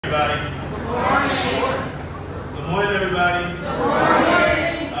everybody. Good morning. Good morning, everybody. Good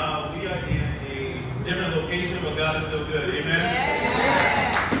morning. We are in a different location, but God is still good. Amen?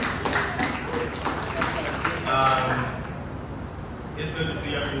 Yeah. It's good to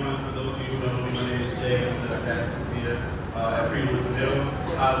see everyone. For those of you who don't know me, my name is Jay. I'm the pastor here at Freedom Windsor Mill.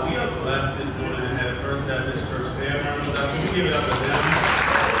 We are blessed this morning to have First Baptist Church family with us. Can we give it up to them?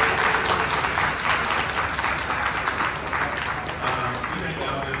 We thank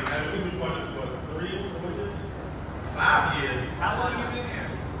God. We've been partnered for 3 or 4 years? 5 years. How long have you been here?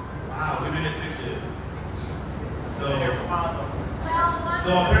 Wow, we've been here 6 years. So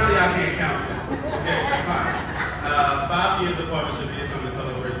apparently I can't count it. Okay, that's fine. 5 years of partnership is something to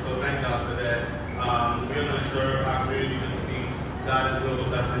celebrate, so thank God for that. We're going to serve our community this week. God is real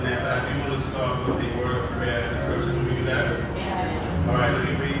with us in that, but I do want to start with a word of prayer and scripture. Can we do that? Yes. All right, let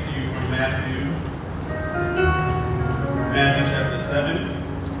me read to you from Matthew chapter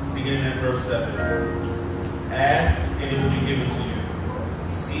 7, beginning at verse 7. Ask, and it will be given to you.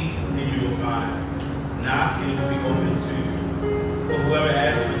 Seek, and you will find. Knock, and it will be opened to you. For whoever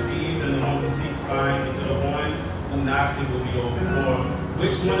asks receives, and the one who seeks finds, and to the one who knocks it will be open. Or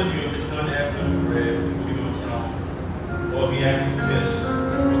which one of you, if his son asks him for bread, will give him a stone? Or if he asks him fish,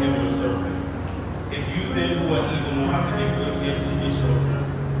 will give him a serpent? If you then who are evil know how to give good gifts to your children,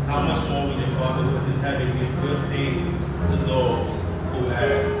 how much more will your Father who is in heaven give good things to those who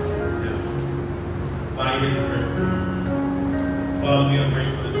ask him? By his prayer. Father, we are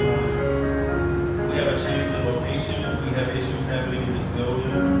grateful this morning. We have a change in location. We have issues happening in this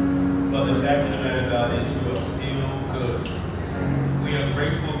building. But the fact of the matter, God, is you are still good. We are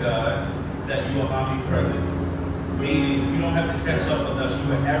grateful, God, that you are omnipresent. Meaning, you don't have to catch up with us.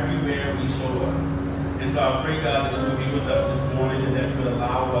 You are everywhere we show up. And so I pray, God, that you will be with us this morning and that you would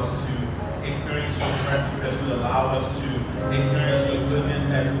allow us to experience your presence, that you would allow us to experience your goodness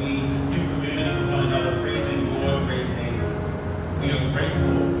as we do community with one another, praising your great name. We are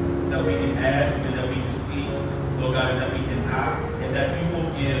grateful that we can ask and that we can seek, Lord God, and that we can knock, and that you will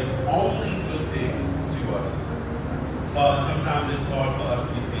give only good things to us. Father, sometimes it's hard for us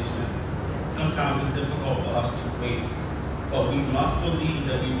to be patient. Sometimes it's difficult for us to wait. But we must believe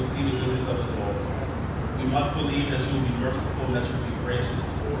that we will see the goodness of the Lord. We must believe that you will be merciful and that you will be gracious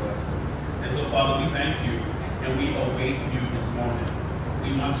toward us. And so, Father, we thank you and we await you this morning.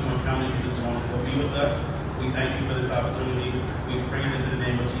 We want to encounter you this morning. So be with us. We thank you for this opportunity. We pray this in the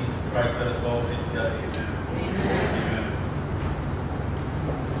name of Jesus Christ. Let us all say together, amen. Amen. Amen.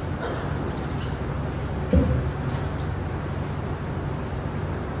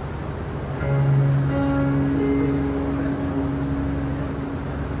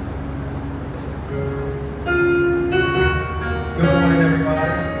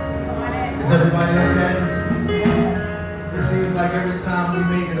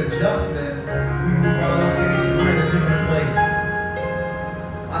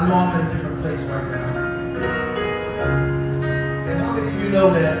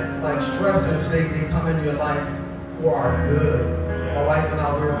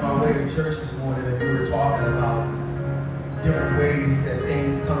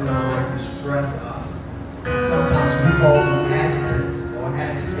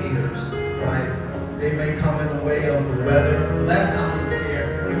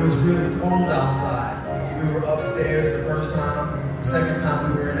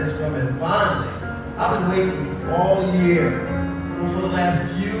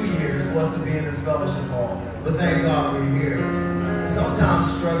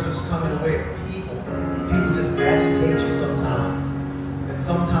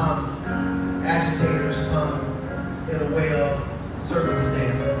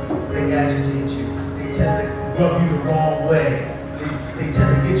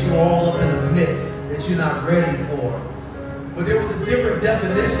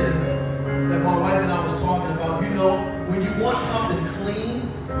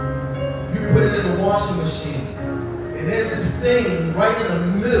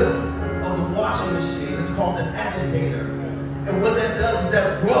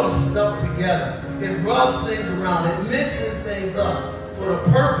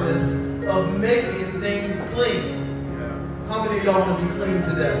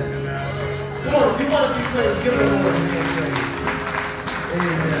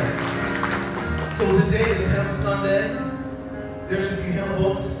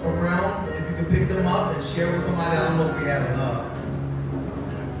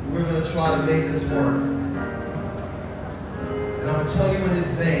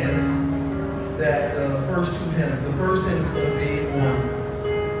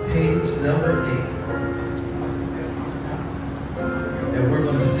 And And we're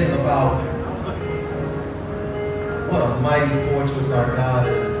going to sing about what a mighty fortress our God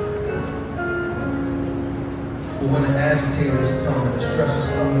is. For when the agitators come and the stressors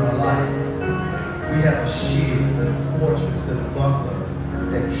come in our life, we have a shield and a fortress and a buckler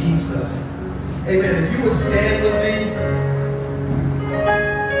that keeps us. Amen. If you would stand with me.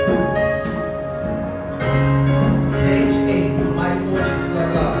 Page 8, the mighty fortress is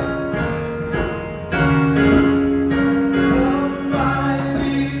our God.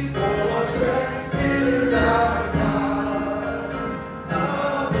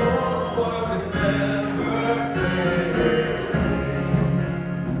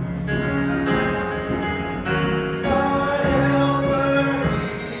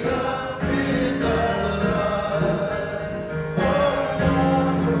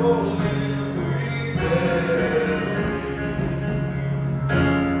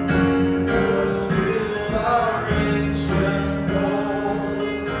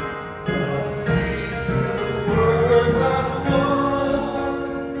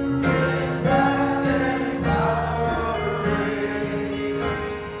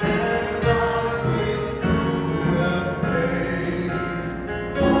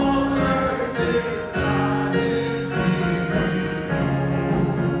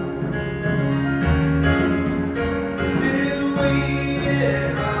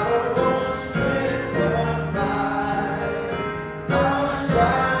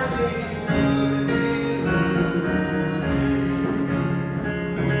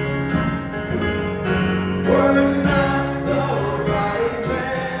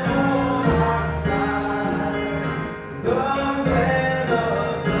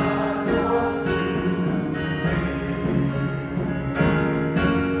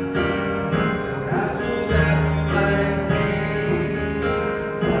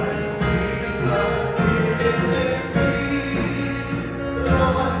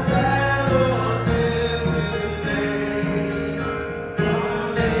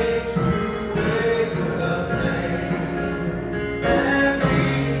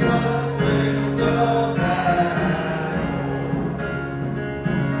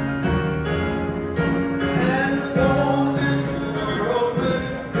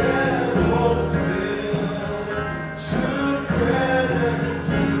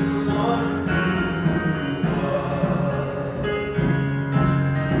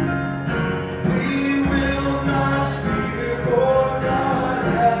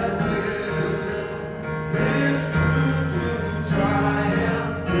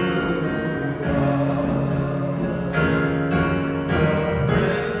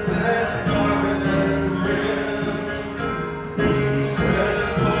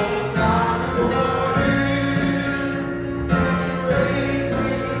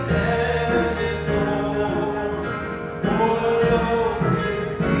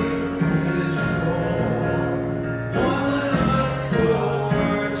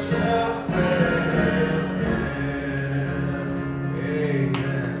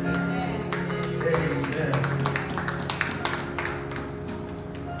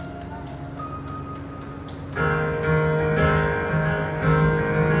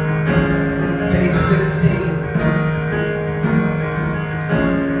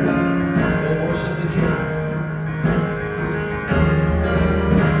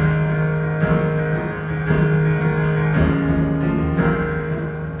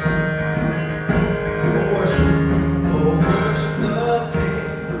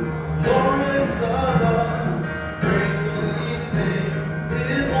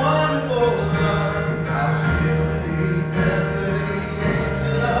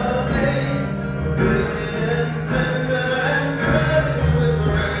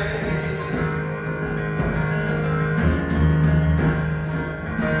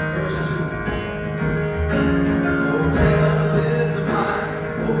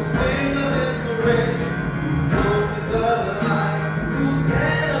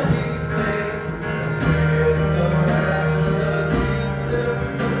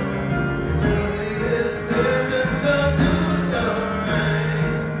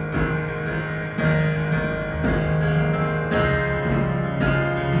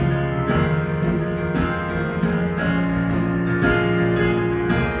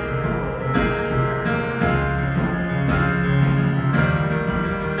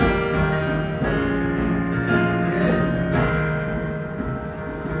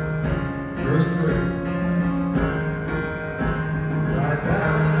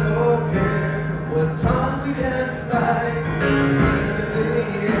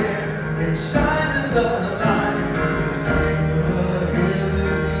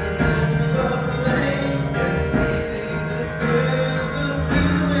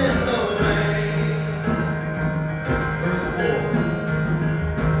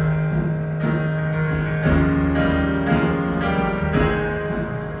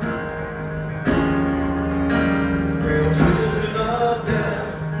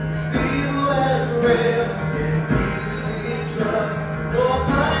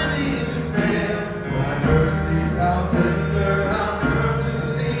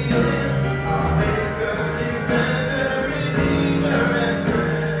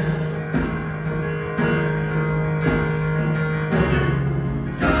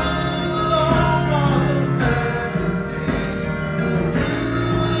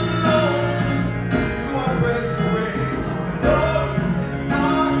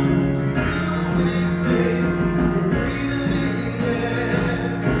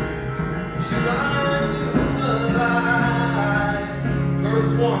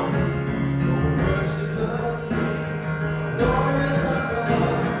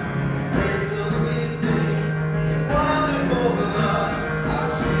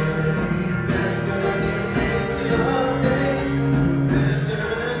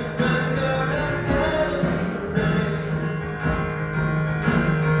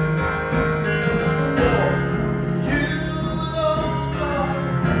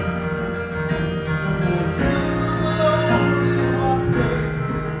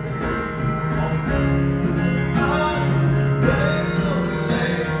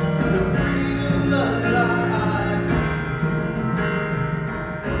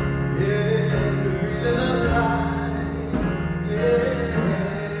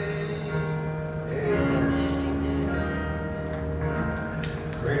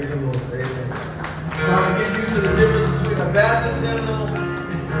 Praise the Lord. Amen. Trying to get used to the difference between a Baptist hymnal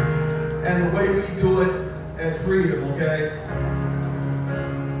and the way we do it at Freedom, okay?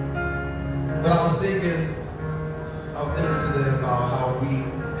 But I was thinking today about how we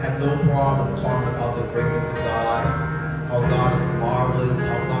have no problem talking about the greatness of God, how God is marvelous,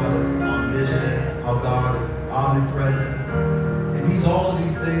 how God is omniscient, how God is omnipresent. And He's all of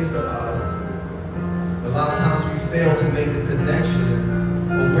these things to us. But a lot of times we fail to make the connection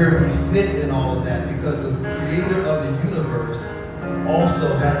of where we fit in all of that, because the creator of the universe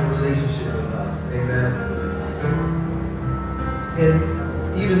also has a relationship with us. Amen.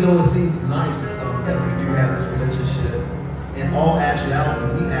 And even though it seems nice to some that we do have this relationship, in all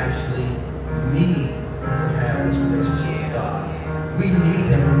actuality, we actually need to have this relationship with God. We need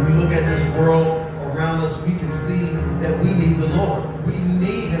Him. When we look at this world around us, we can see that we need the Lord. We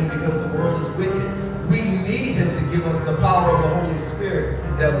need Him because the world is wicked. We need Him to give us the power of the Holy Spirit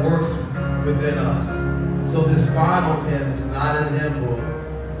that works within us. So this final hymn is not in the hymn book,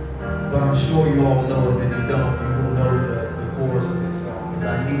 but I'm sure you all know it. If you don't, you will know the chorus of this song. It's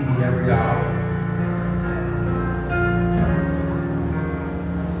I Need Thee Every Hour.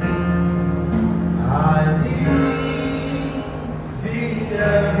 I need Thee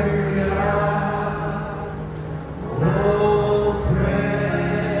every hour. Oh, precious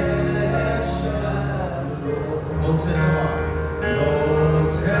Lord. No tender heart. No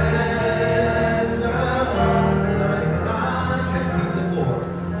tender heart like thine can peace afford.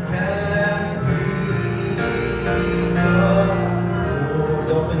 Can peace afford.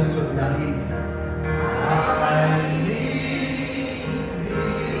 Don't sing this with me. I need Thee. I need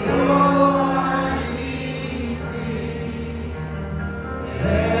Thee. Oh, I need Thee.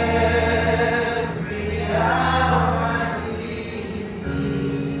 Every hour I need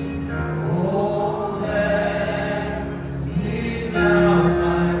Thee. Oh, bless me now,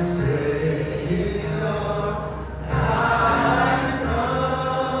 my Savior. I come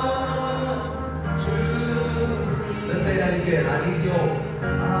to. Let's say that again. I need Thee, oh. I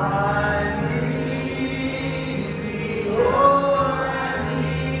need Thee, oh, I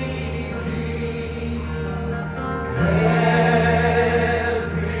need Thee.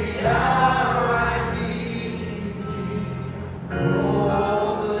 Every hour I need Thee. Oh,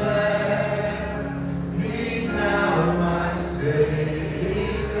 bless me now, my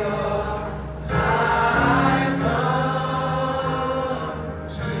Savior. I come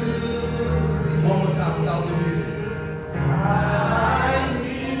to Thee. One more time without the music. I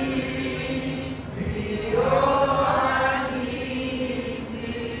need Thee, oh, I need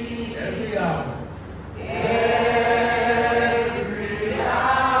Thee. Every hour. Every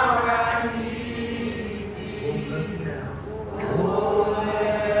hour I need Thee. Oh, bless me now. Oh,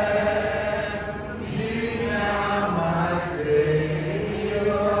 bless me now, my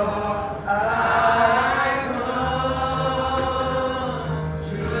Savior. I come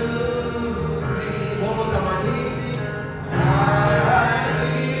to Thee. One more time. I need Thee. I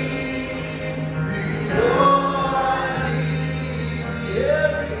need Thee, oh, I need Thee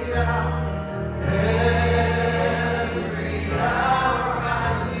every hour. Every hour I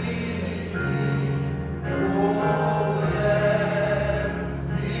need Thee. Oh, bless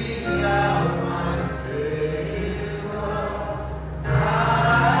me now, my Savior. I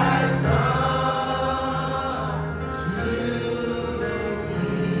come to Thee.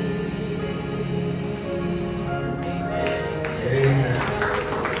 Amen.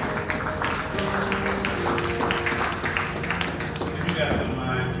 If you guys don't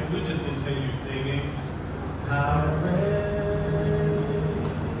mind, can we just continue singing? How great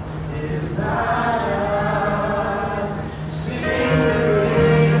is thy love. Sing the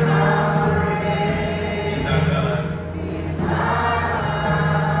great, how great is our God.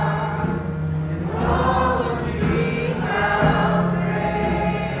 And all will sing how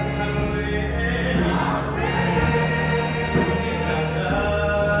great, how great is our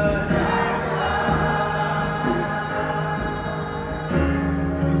God.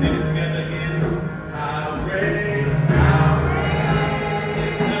 Can we sing it together again? How great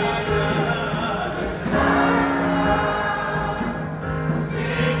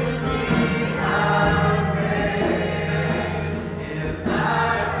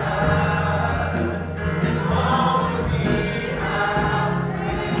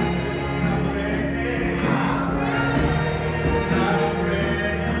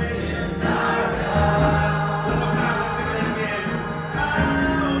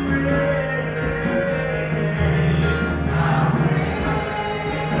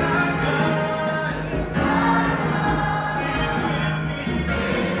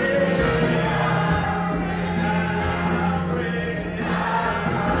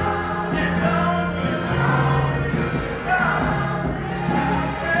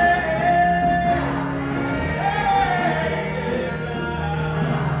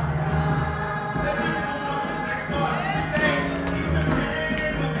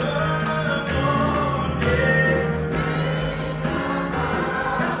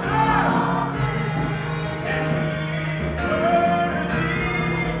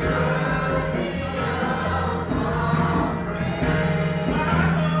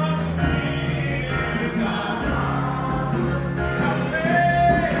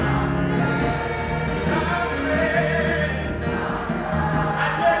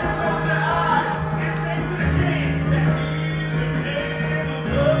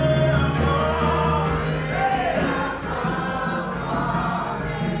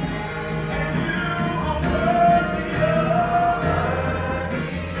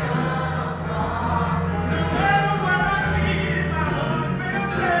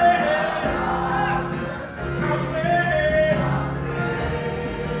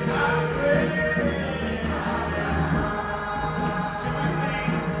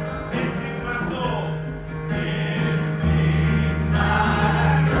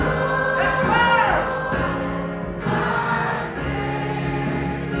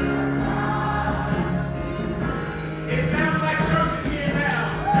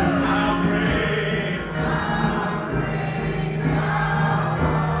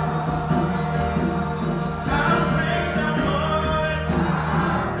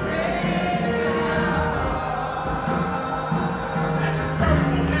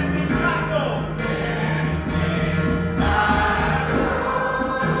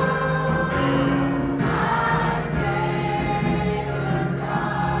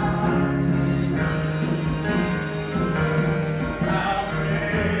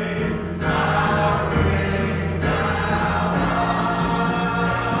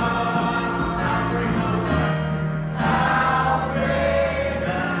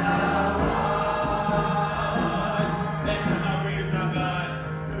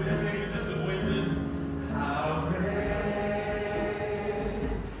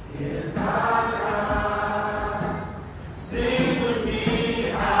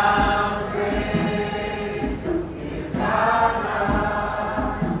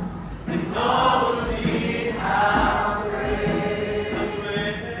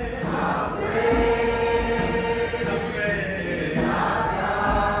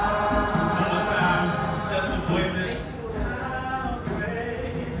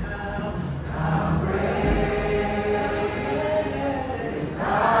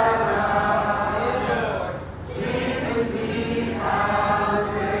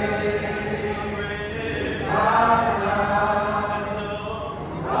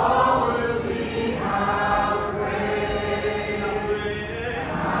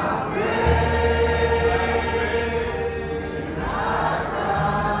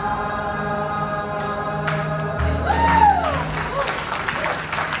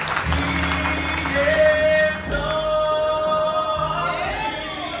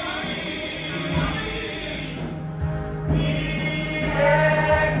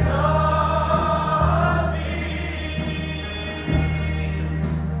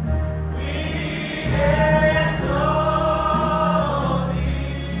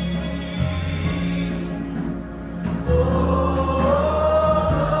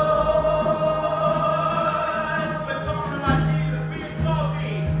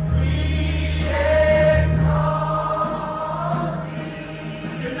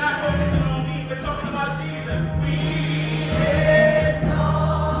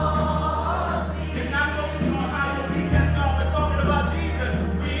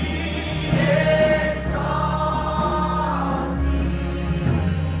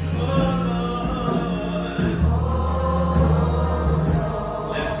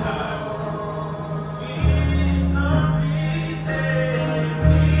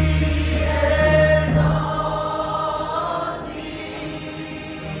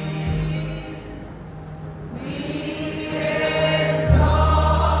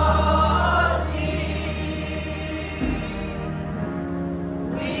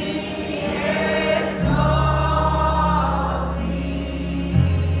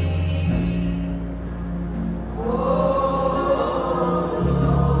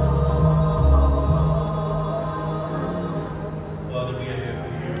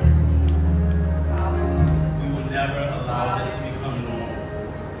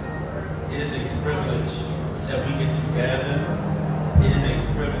It is a privilege that we get to gather. It is a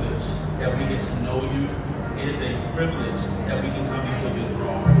privilege that we get to know you. It is a privilege that we can come before your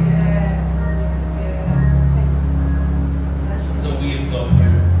throne. So we exalt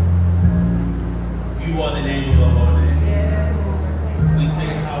you. You are the name above all names. We say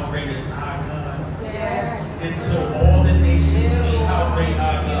how great is our God. Until all the nations see how great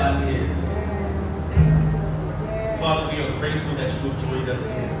our God is. Father, we are grateful that you have joined us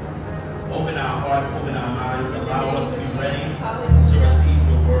here. Open our hearts, open our minds, allow us to be ready to receive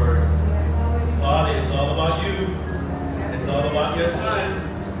your word. Father, it's all about you. It's all about your Son.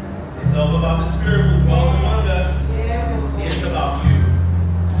 It's all about the Spirit who dwells among us. It's about you.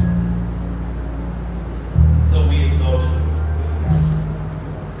 So we exalt you.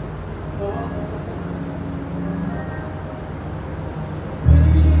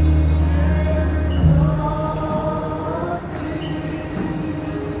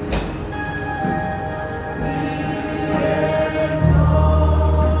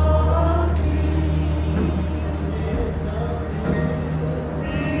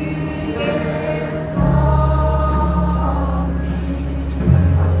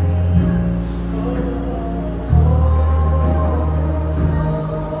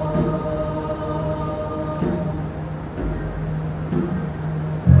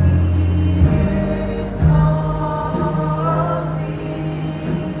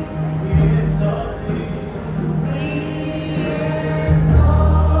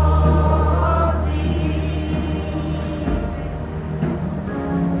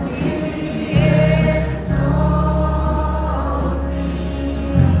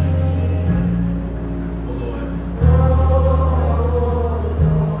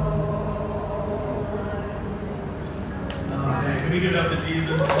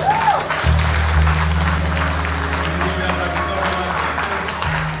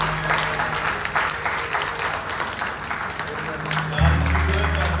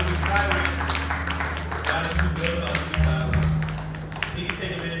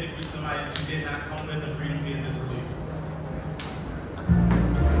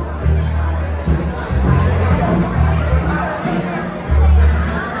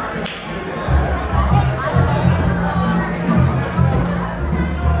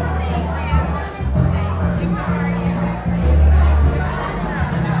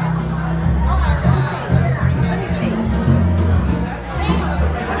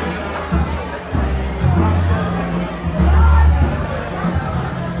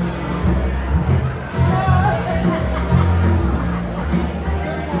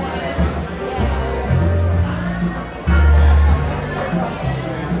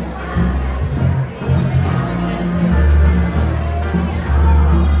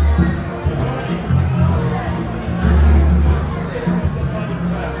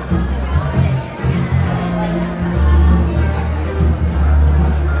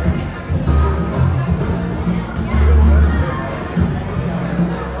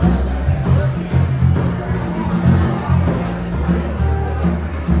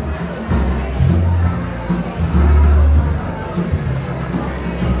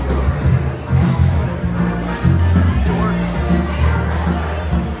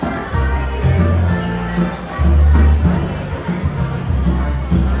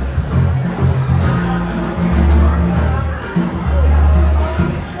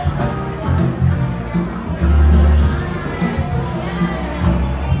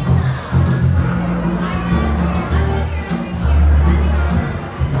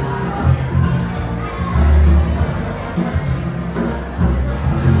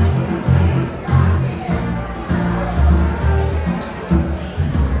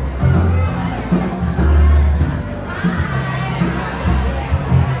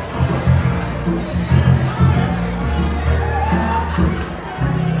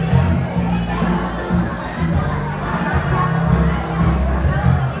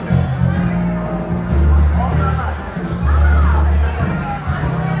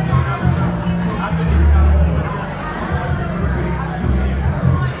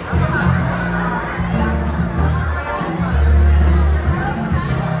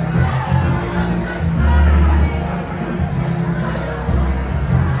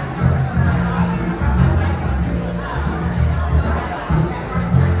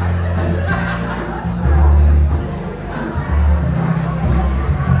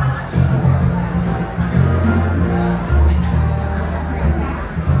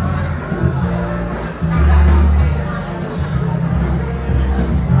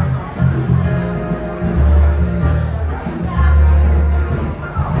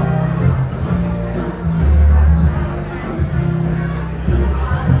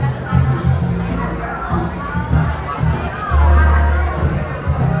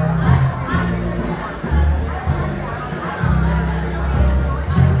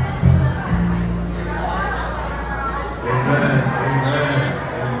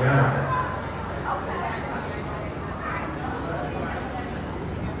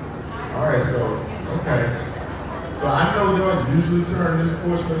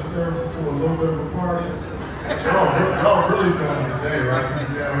 portion of the service into a little bit of a party. Y'all really doing it today, right?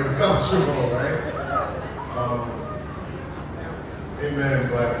 Sitting down with the fellowship hall, right? Amen.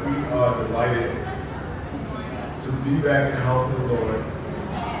 But we are delighted to be back in the house of the Lord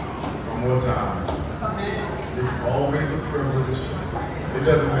one more time. It's always a privilege. It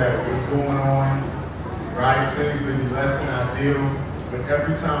doesn't matter what's going on, right? Things may be less than ideal, but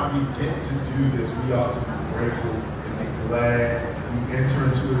every time we get to do this, we ought to be grateful and be glad. We enter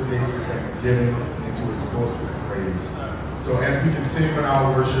into his gates with thanksgiving, into his courts with praise. So as we continue in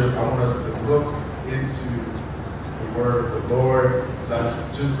our worship, I want us to look into the word of the Lord. So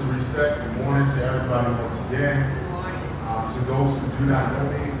just to reset, good morning to everybody once again. To those who do not know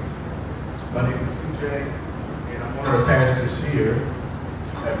me, my name is CJ, and I'm one of the pastors here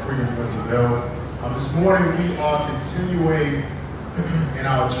at Freedom Windsor Mill. This morning we are continuing in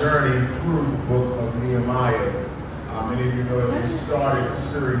our journey through the book of Nehemiah. Many of you know that we started a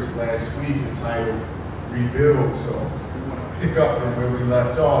series last week entitled reBUILD, so we want to pick up from where we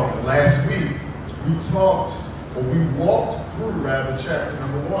left off. And last week we walked through chapter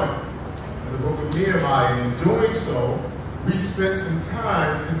number 1 in the book of Nehemiah, and in doing so, we spent some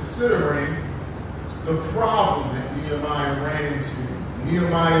time considering the problem that Nehemiah ran into.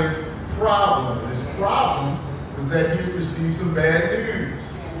 Nehemiah's problem. And his problem was that he had received some bad news.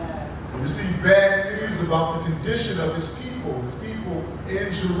 He received bad news about the condition of his people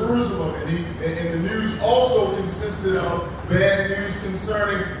in Jerusalem. And the news also consisted of bad news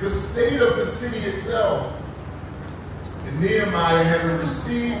concerning the state of the city itself. And Nehemiah, having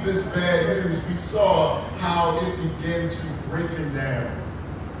received this bad news, we saw how it began to break him down.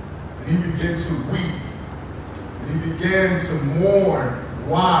 And he began to weep. And he began to mourn.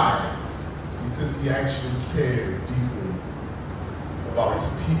 Why? Because he actually cared deeply about his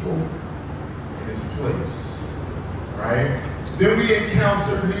people and his place. Right? Then we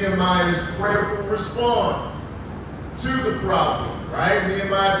encounter Nehemiah's prayerful response to the problem. Right?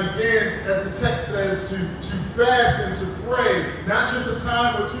 Nehemiah began, as the text says, to fast and to pray. Not just a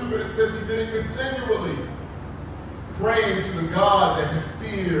time or two, but it says he did it continually. Praying to the God that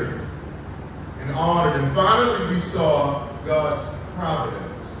he feared and honored. And finally, we saw God's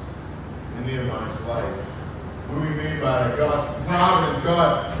providence in Nehemiah's life. What do we mean by that? God's providence.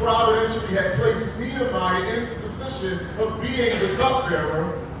 God providentially had placed Nehemiah in the position of being the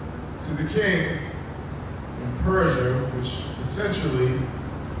cupbearer to the king in Persia, which potentially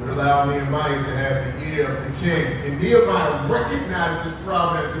would allow Nehemiah to have the ear of the king. And Nehemiah recognized this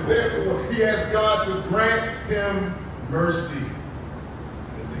providence, and therefore he asked God to grant him mercy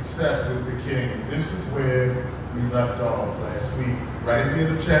and success with the king. And this is where we left off last week, right at the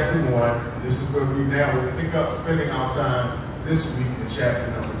end of chapter 1. And this is where we now will pick up spending our time this week in chapter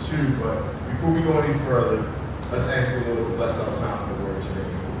number 2. But before we go any further, let's ask the Lord to bless our time in the word today.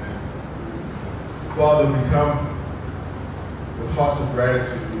 Amen. Father, we come with hearts of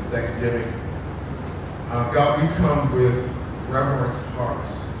gratitude and thanksgiving. God, we come with reverent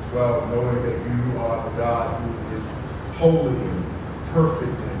hearts as well, knowing that you are the God who is holy and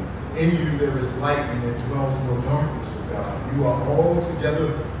perfect, and in you there is light, and there dwells no darkness, oh God. You are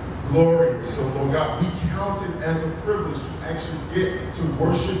altogether glorious. So, Lord God, we count it as a privilege to actually get to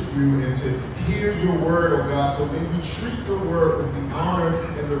worship you and to hear your word, oh God. So may we treat your word with the honor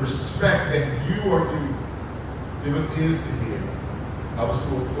and the respect that you are due. Give us ears to hear. Help us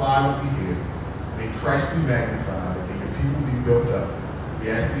to apply what we hear. May Christ be magnified and your people be built up. We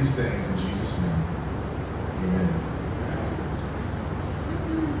ask these things in Jesus' name. Amen.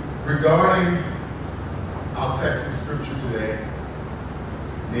 Regarding our text of scripture today,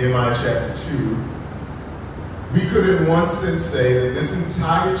 Nehemiah chapter 2, we could in one sense say that this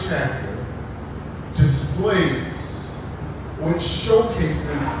entire chapter displays or it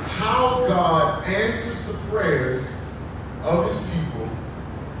showcases how God answers the prayers of his people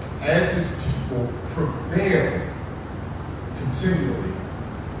as his people prevail continually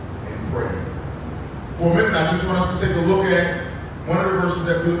in prayer. For a minute, I just want us to take a look at one of the verses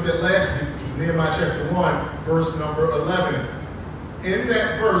that we looked at last week, which was Nehemiah chapter 1, verse number 11. In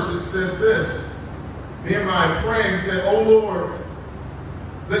that verse, it says this. Nehemiah praying said, O Lord,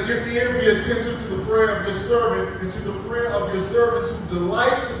 let your ear be attentive to the prayer of your servant and to the prayer of your servants who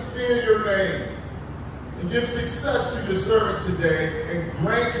delight to fear your name. And give success to your servant today and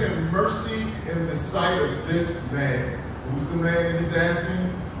grant him mercy in the sight of this man. Who's the man that he's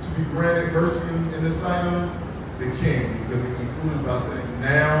asking to be granted mercy in the sight of? The king, because it concludes by saying,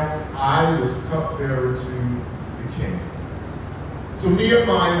 now I was cupbearer to the king. So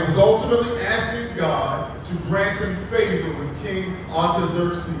Nehemiah was ultimately asking God to grant him favor with King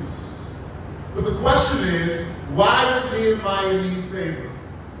Artaxerxes. But the question is, Why would Nehemiah need favor?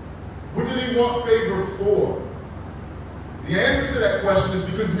 What did he want favor for? The answer to that question is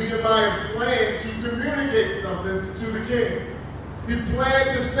because Nehemiah planned to communicate something to the king. He planned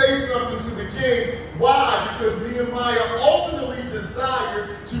to say something to the king. Why? Because Nehemiah ultimately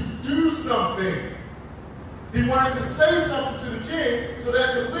desired to do something. He wanted to say something to the king so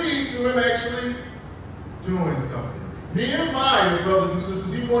that could lead to him actually doing something. Nehemiah, brothers and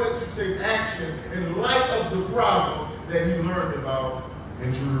sisters, he wanted to take action in light of the problem that he learned about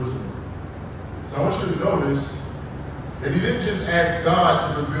in Jerusalem. So I want you to notice that he didn't just ask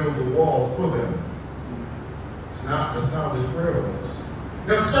God to rebuild the wall for them. That's not what his prayer was.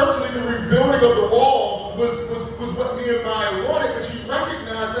 Now certainly the rebuilding of the wall was what Nehemiah wanted, but he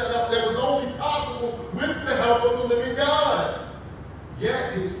recognized that was only possible with the help of the living God.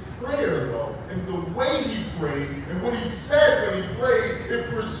 Yet his prayer, though, and the way he prayed, and what he said when he prayed, it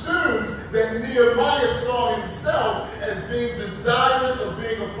presumes that Nehemiah saw himself as being desirous of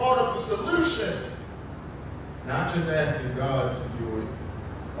being a part of the solution, not just asking God to do it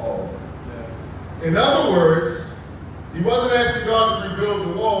all. In other words, he wasn't asking God to rebuild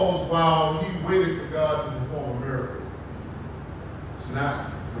the walls while he waited for God to perform a miracle. It's not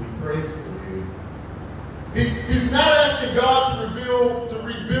what he prays for you. He's not asking God to rebuild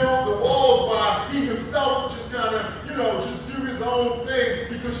the walls while he himself would just kind of, just do his own thing,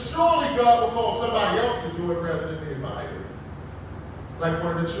 because surely God will call somebody else to do it rather than Nehemiah, like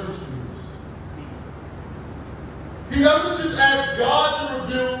one of the church leaders. He doesn't just ask God to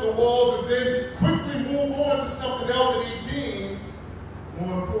rebuild the walls and then quickly move on to something else that he deems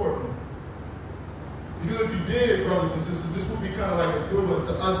more important. Because if he did, brothers and sisters, this would be kind of like equivalent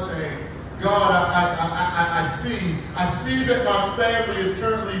to us saying, God, I see that my family is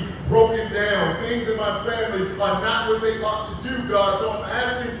currently broken down. Things in my family are not what they ought to do, God. So I'm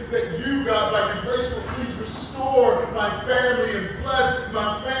asking that you, God, by your grace, will please restore my family and bless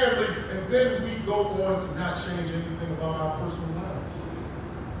my family. And then we go on to not change anything about our personal lives.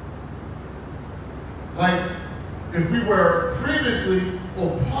 Like, if we were previously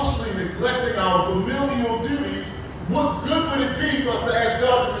or partially neglecting our familial duties, what good would it be for us to ask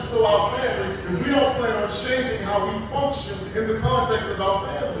God to restore our family if we don't plan on changing how we function in the context of our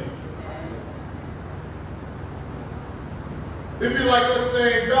family? It'd be like us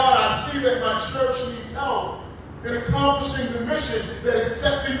saying, God, I see that my church needs help in accomplishing the mission that is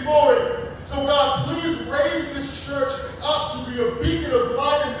set before it. So God, please raise this church up to be a beacon of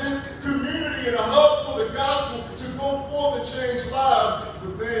light in this community and a hub for the gospel to go forth and change lives.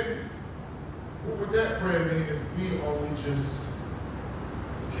 But then, what would that prayer mean if we only just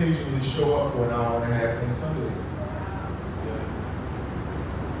occasionally show up for an hour and a half on Sunday?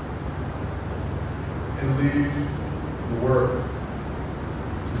 And leave the work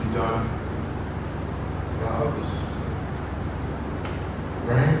to be done by others?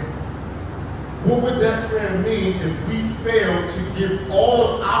 Right? What would that prayer mean if we failed to give all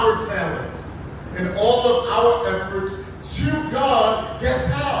of our talents and all of our efforts to God? Guess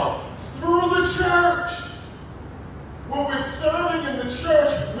how? Through the church. When we're serving in the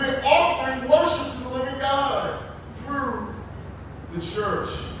church, we're offering worship to the living God through the church.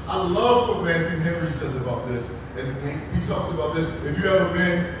 I love what Matthew Henry says about this. And he talks about this. If you've ever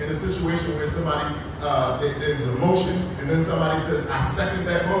been in a situation where somebody, there's a motion, and then somebody says, I second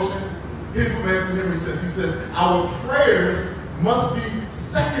that motion. Here's what Matthew Henry says. He says, our prayers must be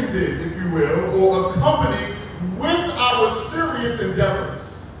seconded, if you will, or accompanied with our serious endeavors.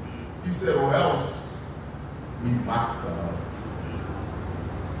 He said, or else we mock God.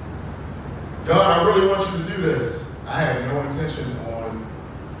 God, I really want you to do this. I have no intention on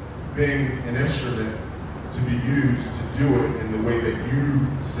being an instrument to be used to do it in the way that you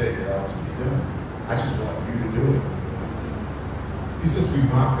say it ought to be done. I just want you to do it. He says we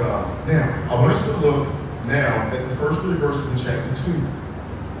mock God. Now, I want us to look now at the first three verses in chapter 2.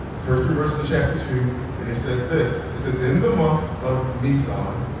 The first three verses in chapter 2, and it says this. It says, in the month of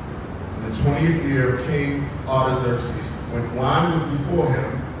Nisan, in the 20th year of King Artaxerxes, when wine was before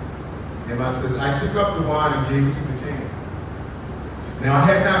him, Nehemiah says, I took up the wine and gave it to the king. Now I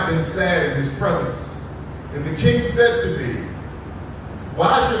had not been sad in his presence. And the king said to me,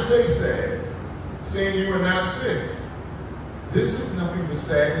 why is your face sad, saying you are not sick? This is nothing but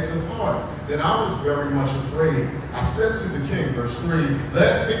sadness of heart. Then I was very much afraid. I said to the king, verse 3,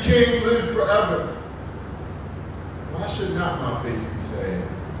 let the king live forever. Why should not my face be sad?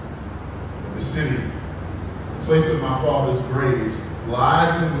 And the city, the place of my father's graves,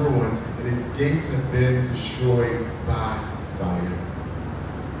 lies in ruins, and its gates have been destroyed by fire.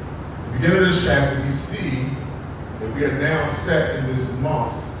 At the beginning of this chapter, we see that we are now set in this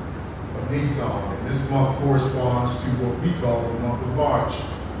month of Nisan. And this month corresponds to what we call the month of March.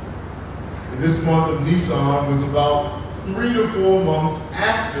 And this month of Nisan was about 3 to 4 months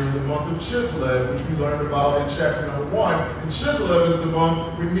after the month of Chislev, which we learned about in chapter number 1. And Chislev is the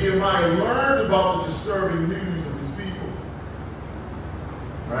month when Nehemiah learned about the disturbing news of his people.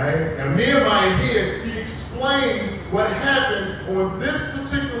 Right? Now Nehemiah here, he explains what happens on this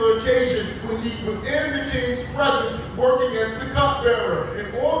particular occasion when he was in the king's presence working as the cupbearer.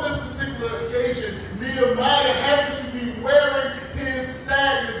 And on this particular occasion, Nehemiah happened to be wearing his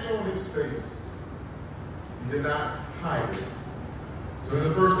sadness on his face. He did not hide it. So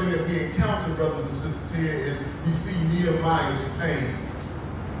the first thing that we encounter, brothers and sisters, here is we see Nehemiah's pain.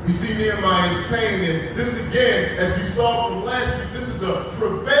 We see Nehemiah's pain, and this again, as we saw from last week, this is a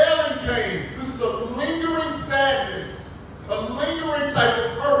prevailing pain. This is a lingering sadness, a lingering type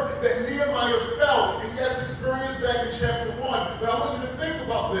of hurt that Nehemiah felt, and yes, experienced back in chapter 1. But I want you to think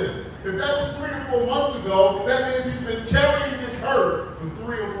about this. If that was 3 to 4 months ago, that means he's been carrying this hurt for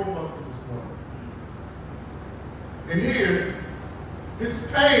 3 or 4 months at this point. And here, his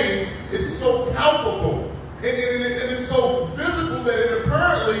pain is so palpable. And it's so visible that it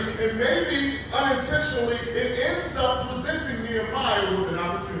apparently, and maybe unintentionally, it ends up presenting Nehemiah with an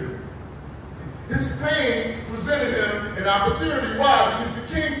opportunity. His pain presented him an opportunity. Why? Because the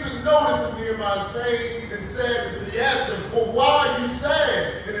king took notice of Nehemiah's pain and sadness, and he asked him, well, why are you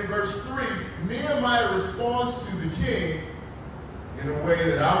sad? And in verse 3, Nehemiah responds to the king in a way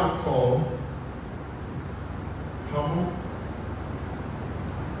that I would call humble,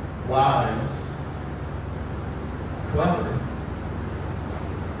 wise, clever,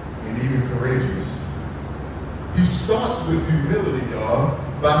 and even courageous. He starts with humility, y'all,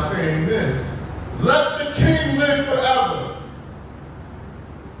 by saying this: let the king live forever.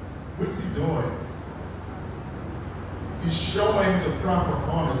 What's he doing? He's showing the proper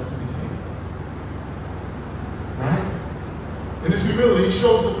honor to the king. Right? In his humility, he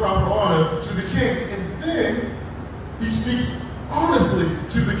shows the proper honor to the king. And then he speaks honestly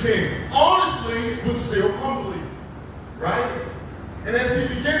to the king. Honestly, but still humbly. Right? And as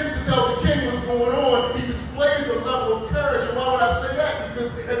he begins to tell the king what's going on, he displays a level of courage. And why would I say that?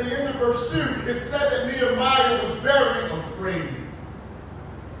 Because at the end of verse 2, it said that Nehemiah was very afraid.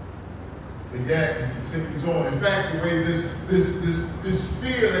 And yet, he continues on. In fact, the way this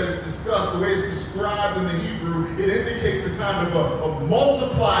fear that is discussed, the way it's described in the Hebrew, it indicates a kind of a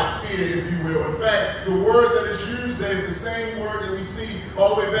multiplied fear, if you will. In fact, the word that is used there is the same word that we see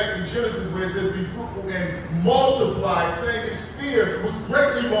all the way back in Genesis, where it says, be fruitful and multiply, saying his fear was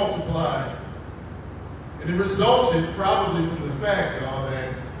greatly multiplied. And it resulted probably from the fact, y'all,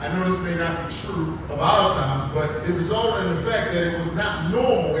 that I know this may not be true of our times, but it resulted in the fact that it was not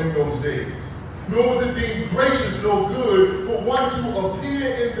normal in those days. Nor was it deemed gracious nor good for one to appear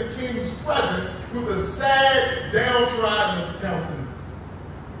in the king's presence with a sad, downtrodden countenance.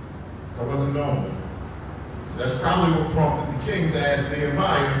 That wasn't normal. So that's probably what prompted the king to ask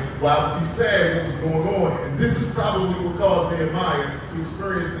Nehemiah, why was he sad, what was going on? And this is probably what caused Nehemiah to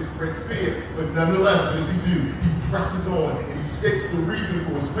experience this great fear. But nonetheless, what does he do? He presses on and he states the reason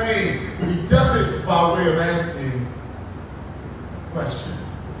for his pain. But he does it by way of asking a question.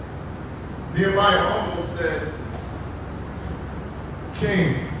 Nehemiah almost says,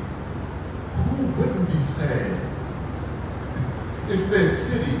 King, who wouldn't be sad if their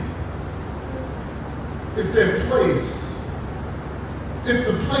city, if their place, if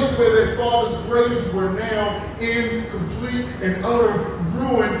the place where their fathers' graves were now in complete and utter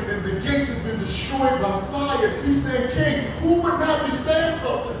ruin and the gates have been destroyed by fire? He's saying, King, who would not be sad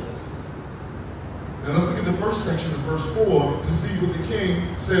about this? Now let's look at the first section of verse 4 to see what the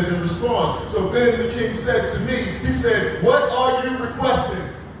king says in response. So then the king said to me, he said, what are you requesting?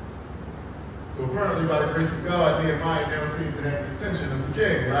 So apparently by the grace of God, Nehemiah now seems to have the attention of the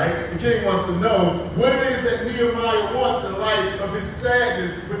king, right? The king wants to know what it is that Nehemiah wants in light of his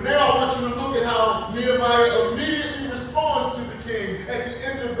sadness. But now I want you to look at how Nehemiah immediately responds to the king at the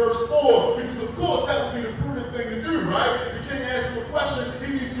end of verse 4, because of course that would be the prudent thing to do, right? The king asks him a question,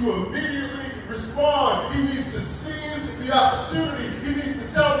 he needs to immediately respond. He needs to seize the opportunity. He needs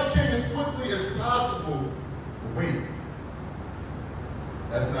to tell the king as quickly as possible. But wait,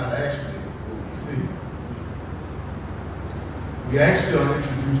 that's not actually what we see. We actually are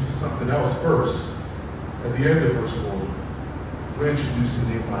introduced to something else first. At the end of verse 4, we're introduced to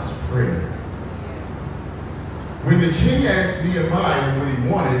Nehemiah's prayer. When the king asked Nehemiah what he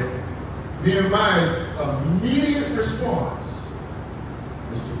wanted, Nehemiah's immediate response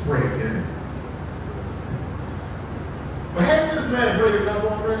was to pray again. But hadn't this man prayed enough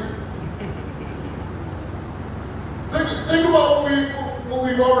already? Think about what we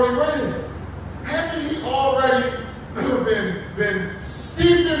we've already read. Hasn't he already been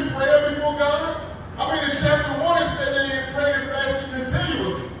steeped in prayer before God? I mean, in chapter 1, it said that he had prayed and fasted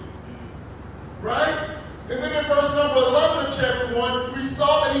continually. Right? And then in verse number 11 of chapter 1, we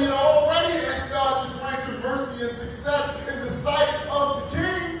saw that he had already asked God to grant him mercy and success in the sight of the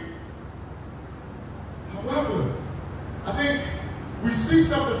king. However, I think we see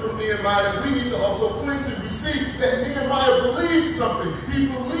something from Nehemiah that we need to also cling to. We see that Nehemiah believed something. He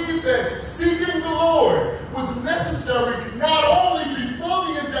believed that seeking the Lord was necessary not only before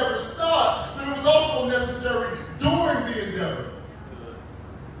the endeavor starts, but it was also necessary during the endeavor.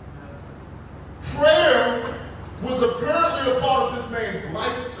 Prayer was apparently a part of this man's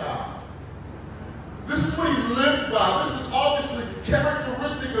lifestyle. This is what he lived by. This was obviously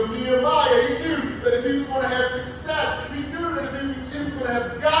characteristic of Nehemiah. He knew that if he was going to have success, he knew that if he was going to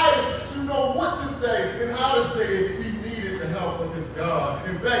have guidance to know what to say and how to say it, he needed the help of his God.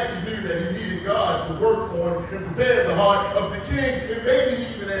 In fact, he knew that he needed God to work on and prepare the heart of the king. And maybe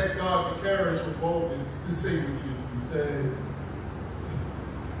he even asked God for courage or boldness to say what he said.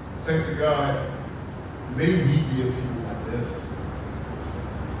 Saints of God, may we be a people like this.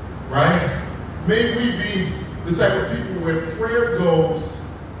 Right? May we be the type of people where prayer goes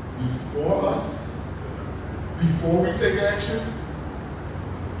before us, before we take action,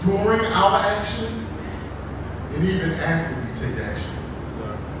 during our action, and even after we take action.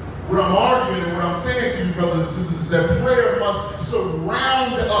 What I'm arguing and what I'm saying to you, brothers and sisters, is that prayer must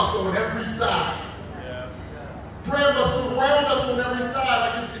surround us on every side. Prayer must surround us on every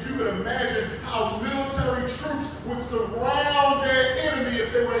side. Like if you could imagine how military troops would surround their enemy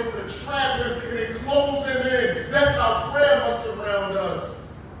if they were able to trap him and enclose him in. That's how prayer must surround us.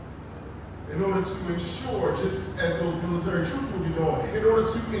 In order to ensure, just as those military troops will be doing, in order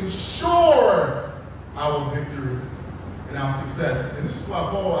to ensure our victory and our success. And this is why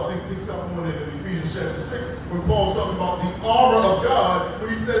Paul, I think, picks up on it in Ephesians chapter 6, when Paul's talking about the armor of God,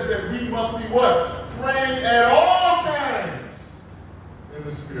 when he says that we must be what? Praying at all times in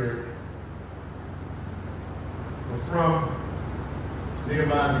the Spirit. But from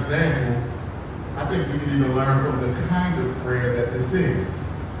Nehemiah's example, I think we can even learn from the kind of prayer that this is.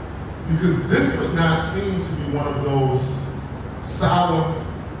 Because this would not seem to be one of those solemn,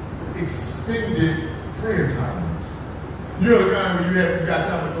 extended prayer times. You know the kind where you got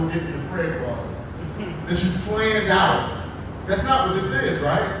time to go get your prayer closet that you planned out. That's not what this is,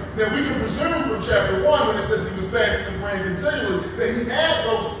 right? Now we can presume from chapter 1 when it says he was fasting and praying continually that he had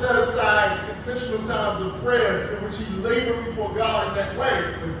those set aside intentional times of prayer in which he labored before God in that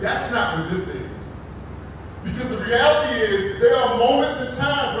way. But that's not what this is. Because the reality is there are moments in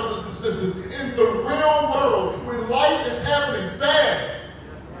time, brothers and sisters, in the real world when life is happening fast.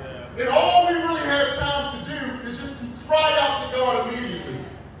 And all we really have time to do is just to cry out to God immediately.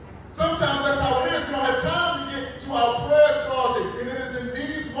 Sometimes that's how it is. We don't have time to get to our prayer closet. And it is in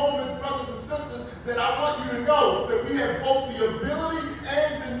these moments, brothers and sisters, that I want you to know that we have both the ability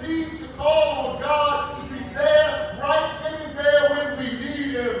and the need to call on God to be there, right then and there when we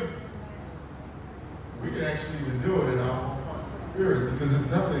need him. We can actually even do it in our own hearts and spirit, because there's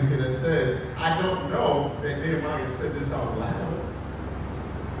nothing here that says, I don't know that Nehemiah said this out loud.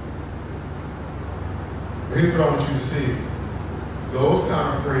 But here's what I want you to see. Those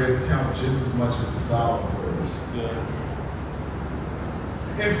kind of prayers count just as much as the solemn prayers. Yeah.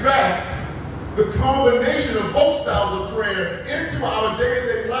 In fact, the combination of both styles of prayer into our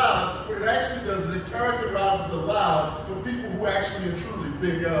day-to-day lives, what it actually does is it characterizes the lives of people who actually and truly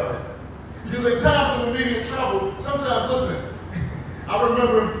fear God. Because in times when we meet in trouble, sometimes, listen, I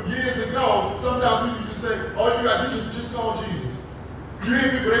remember years ago, sometimes people just say, all you got to do is just call Jesus. You hear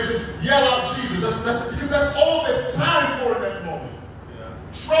people, they just yell out Jesus. Because that's all there's time for in that moment.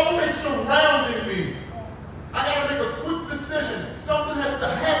 Trouble is surrounding me. I got to make a quick decision. Something has to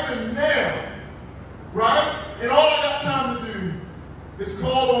happen now. Right? And all I got time to do is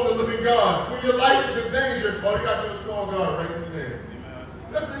call on the living God. When your life is in danger, all you got to do is call God right in there.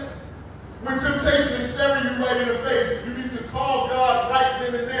 That's it. When temptation is staring you right in the face, you need to call God right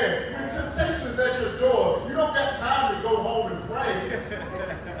then and there. When temptation is at your door, you don't got time to go home and pray.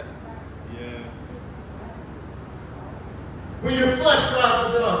 When your flesh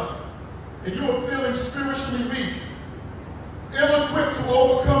rises up and you are feeling spiritually weak, ill-equipped to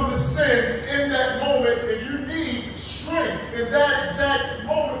overcome the sin in that moment, and you need strength in that exact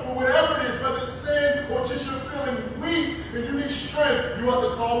moment for whatever it is, whether it's sin or just you're feeling weak and you need strength, you have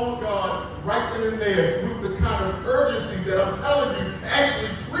to call on God right then and there with the kind of urgency that I'm telling you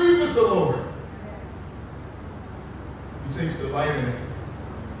actually pleases the Lord. He takes delight in it.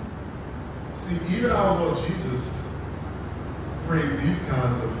 See, even our Lord Jesus prayed these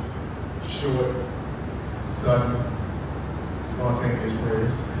kinds of short, sudden, spontaneous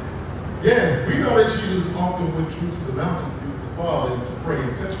prayers. Yeah, we know that Jesus often withdrew to the mountain to be with the Father and to pray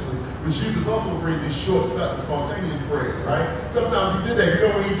intentionally. But Jesus also prayed these short, sudden, spontaneous prayers, right? Sometimes he did that. You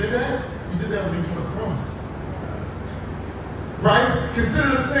know when he did that? He did that when he was on the cross. Right? Consider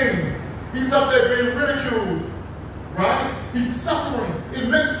the scene. He's up there being ridiculed. Right? He's suffering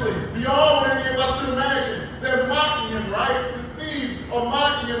immensely beyond what any of us can imagine. They're mocking him, right? The thieves are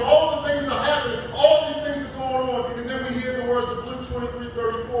mocking him. All the things are happening. All these things are going on. And then we hear the words of Luke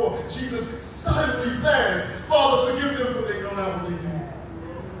 23:34. Jesus suddenly says, Father, forgive them for they know not what they do.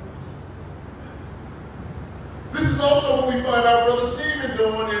 This is also what we find our brother Stephen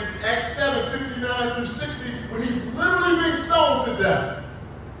doing in Acts 7:59-60 when he's literally being stoned to death.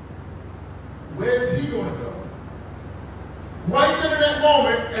 Where's he going to go? Right then in that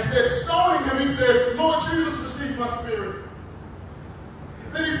moment, as they're stoning him, he says, Lord Jesus, receive my spirit.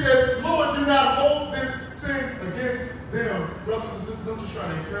 Then he says, Lord, do not hold this sin against them. Brothers and sisters, I'm just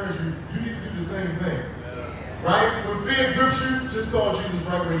trying to encourage you. You need to do the same thing. Right? When fear grips you, just call Jesus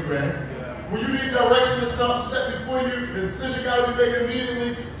right where you're at. When you need direction to something set before you, the decision got to be made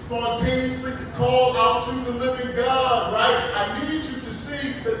immediately, spontaneously, call out to the living God, right? I need you to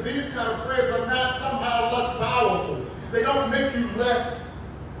see that these kind of prayers are not somehow less powerful. They don't make you less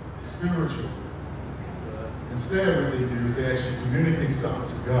spiritual. Instead, what they do is they actually communicate something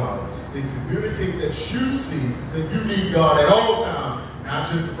to God. They communicate that you see that you need God at all times,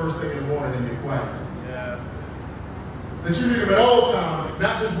 not just the first thing in the morning in your quiet time. That you need him at all times,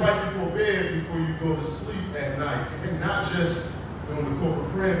 not just right before bed, before you go to sleep at night, and not just during the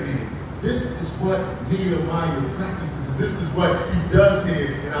corporate prayer meeting. This is what Nehemiah practices, and this is what he does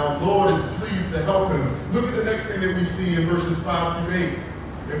here, and our Lord is pleased to help him. Look at the next thing that we see in verses 5-8.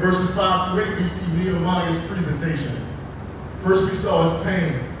 In verses 5-8, we see Nehemiah's presentation. First we saw his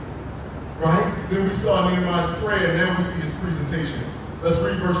pain, right? Then we saw Nehemiah's prayer, and now we see his presentation. Let's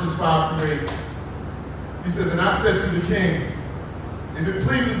read verses 5-8. He says, and I said to the king, if it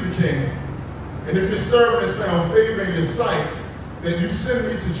pleases the king, and if your servant has found favor in your sight, then you send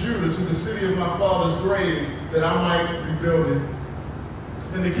me to Judah, to the city of my father's graves, that I might rebuild it.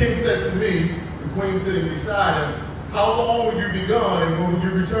 And the king said to me, the queen sitting beside him, how long will you be gone, and when will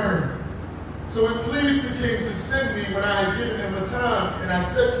you return? So it pleased the king to send me when I had given him a time, and I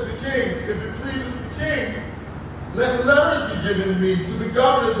said to the king, if it pleases the king, let letters be given me to the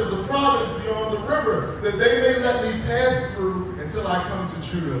governors of the province beyond the river, that they may let me pass through until I come to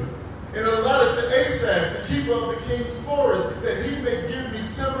Judah. And a letter to Asaph, the keeper of the king's forest, that he may give me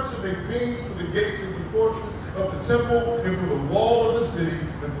timber to make beams for the gates of the fortress of the temple, and for the wall of the city,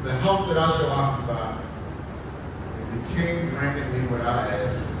 and for the house that I shall occupy. And the king granted me what I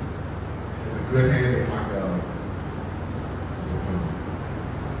asked, and the good hand of my God was upon me.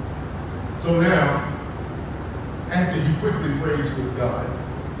 So now, after he quickly prays to his God,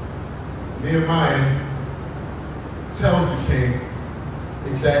 Nehemiah tells the king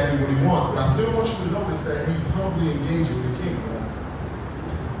exactly what he wants. But I still want you to notice that he's humbly engaging the king.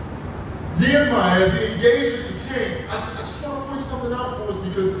 Nehemiah, as he engages the king, I just want to point something out for us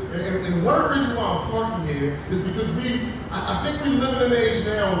because, and one of the reasons why I'm parking here is because I think we live in an age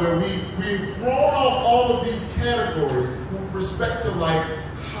now where we've thrown off all of these categories with respect to like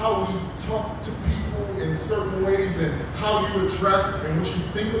how we talk to people in certain ways and how you address and what you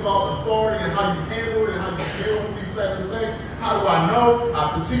think about authority and how you handle it and how you deal with these types of things. How do I know?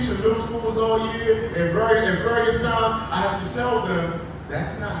 I've been teaching middle schools all year, and at various times I have to tell them,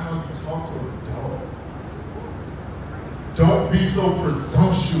 that's not how you talk to an adult. Don't be so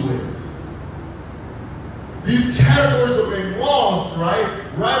presumptuous. These categories are being lost,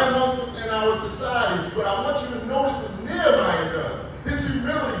 right amongst us in our society. But I want you to notice what Nehemiah does. His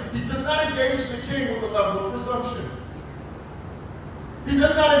humility, he does not engage the king with a level of presumption. He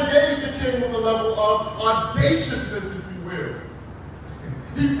does not engage the king with a level of audaciousness, if you will.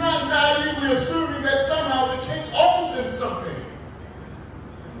 He's not naively assuming that somehow the king owes him something.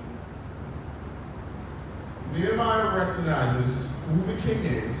 Nehemiah recognizes who the king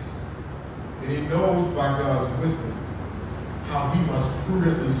is, and he knows by God's wisdom how he must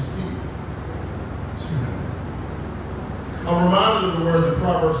prudently speak to him. I'm reminded of the words in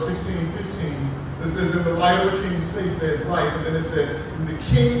Proverbs 16:15 that says, in the light of a king's face there's life. And then it says, the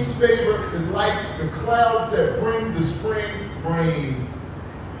king's favor is like the clouds that bring the spring rain.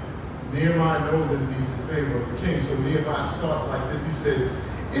 Nehemiah knows that he needs the favor of the king. So Nehemiah starts like this. He says,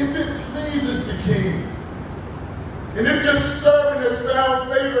 if it pleases the king, and if your servant has found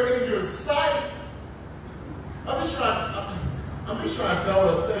favor in your sight, I'm just trying to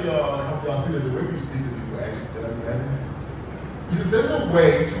tell y'all, I hope y'all see that the way we speak to people actually does that. Because there's a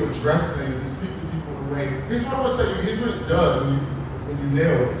way to address things and speak to people in a way. Here's what I want to say. Here's what it does when you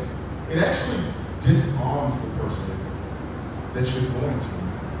nail this. It actually disarms the person that you're going to.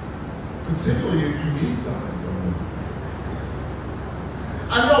 Particularly if you need something from them.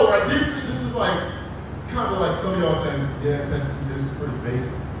 I know, right? This is like, kind of like some of y'all saying, yeah, Pastor CJ, this is pretty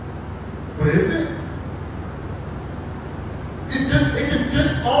basic. But is it? It can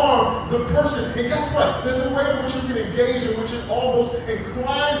disarm the person. And guess what? There's a way in which you can engage in which it almost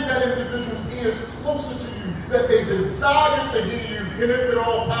inclines that individual's ears closer to you, that they desire to hear you, and if at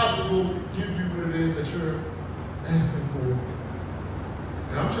all possible, give you what it is that you're asking for.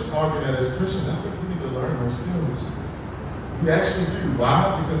 And I'm just arguing that as Christians, I think we need to learn those skills. We actually do.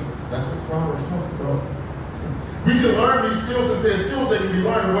 Why? Because that's what Proverbs talks about. We can learn these skills since they're skills that can be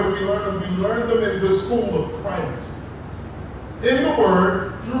learned. And where do we learn them? We learn them in the school of Christ. In the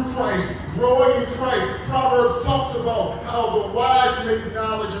Word, through Christ, growing in Christ. Proverbs talks about how the wise make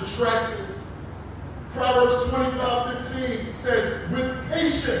knowledge attractive. Proverbs 25:15 says, with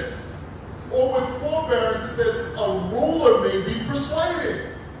patience or with forbearance, it says, a ruler may be persuaded.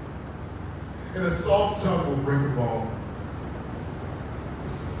 And a soft tongue will break a bone.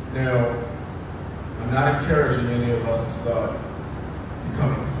 Now, I'm not encouraging any of us to start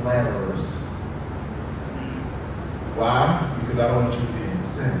becoming flatterers. Why? Because I don't want you to be in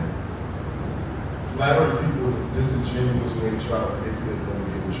sin. Flattering people is a disingenuous way to try to manipulate them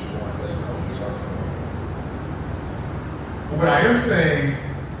to get what you want. That's not what we're talking about. But what I am saying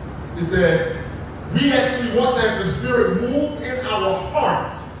is that we actually want to have the Spirit move in our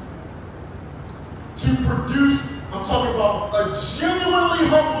hearts to produce, I'm talking about a genuinely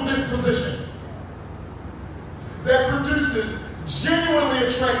humble disposition that produces genuinely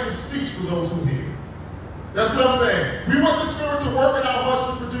attractive speech for those who hear. That's what I'm saying. We want the Spirit to work in our hearts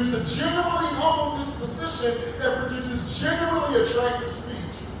to produce a genuinely humble disposition that produces genuinely attractive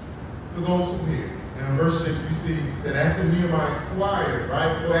speech for those who hear. And in verse 6, we see that after Nehemiah inquired,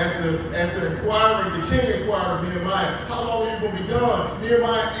 right? Well, after inquiring, the king inquired of Nehemiah, how long are you going to be gone?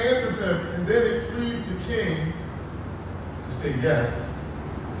 Nehemiah answers him, and then it pleased the king to say yes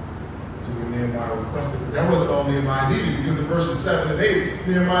to what Nehemiah requested. But that wasn't all Nehemiah needed, because in verses 7 and 8,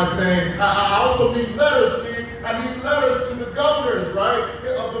 Nehemiah is saying, I also need letters, king. I need letters to the governors, right,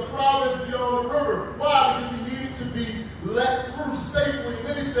 of the province beyond the river. Why? Because he needed to be let through safely. And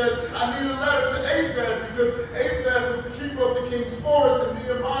then he says, I need a letter to Asaph, because Asaph was the keeper of the king's forest, and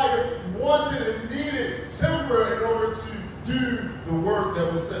Nehemiah wanted and needed timber in order to do the work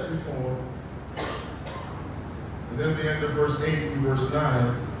that was set before him. And then at the end of verse 8 through verse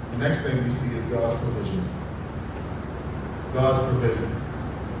 9, the next thing we see is God's provision. God's provision.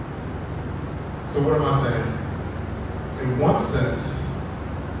 So what am I saying? In one sense,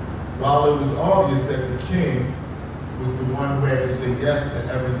 while it was obvious that the king was the one who had to say yes to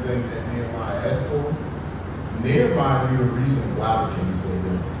everything that Nehemiah asked for, Nehemiah knew the reason why the king said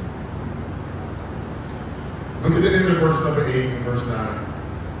yes. Look at the end of verse number 8 and verse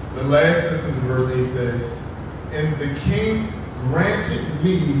 9. The last sentence of verse 8 says, and the king granted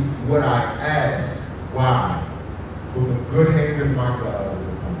me what I asked. Why? For the good hand of my God was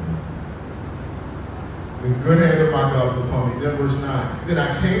upon me. The good hand of my God was upon me. Then verse 9. Then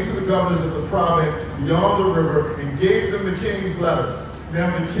I came to the governors of the province beyond the river and gave them the king's letters. Now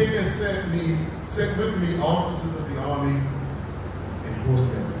the king has sent with me officers of the army and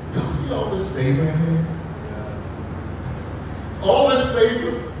horsemen. Y'all see all this favor in here? Yeah. All this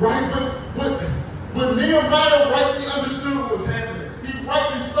favor, right? But Nehemiah rightly understood what was happening. He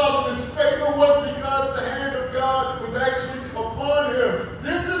rightly saw that this favor was because the hand of God was actually upon him.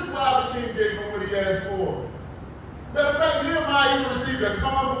 This is why the king gave him what he asked for. Matter of fact, Nehemiah even received a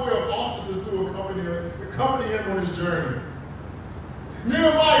convoy of officers to accompany him on his journey.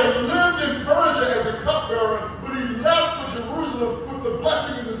 Nehemiah lived in Persia as a cupbearer, but he left for Jerusalem with the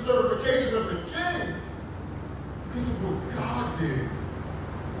blessing and the certification of the king because of what God did.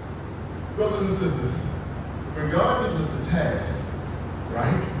 Brothers and sisters, when God gives us a task,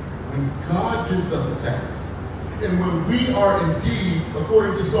 right? When God gives us a task, and when we are indeed,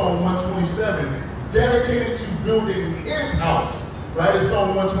 according to Psalm 127, dedicated to building his house, right? As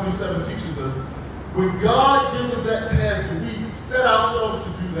Psalm 127 teaches us, when God gives us that task and we set ourselves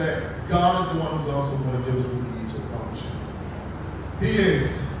to do that, God is the one who's also going to give us what we need to accomplish it. He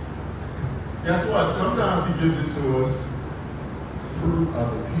is. Guess what? Sometimes he gives it to us through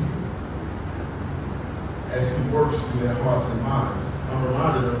other people, as he works through their hearts and minds. I'm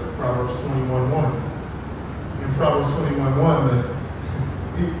reminded of Proverbs 21:1. In Proverbs 21:1,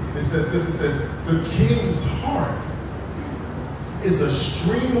 it says this, it says, the king's heart is a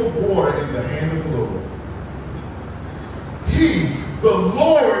stream of water in the hand of the Lord. He See, the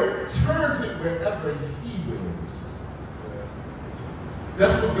Lord turns it wherever he wills.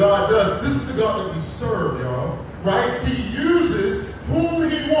 That's what God does. This is the God that we serve, y'all. Right? He uses whom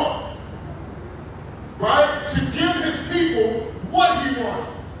he wants. Right? To give his people what he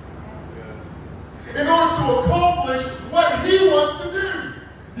wants. In order to accomplish what he wants to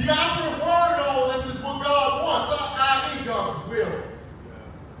do. The operative word in all of this is what God wants, i.e. God's will.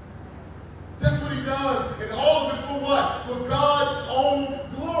 That's what he does. And all of it for what? For God's own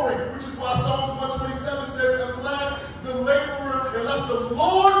glory. Which is why Psalm 127 says, unless the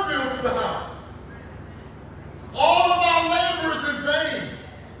Lord builds the house, all of our labor is in vain.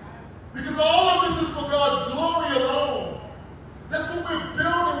 Because all of this is for God's glory alone. That's what we're building.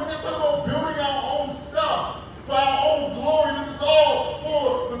 We're not talking about building our own stuff for our own glory. This is all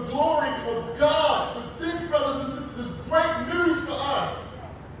for the glory of God. But this, brothers and sisters, is great news for us.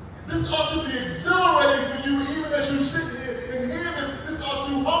 This ought to be exhilarating for you even as you sit here and hear this. This ought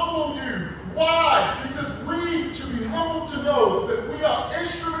to humble you. Why? Because we should be humbled to know that we are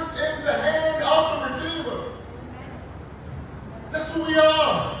instruments in the hand of the Redeemer. That's who we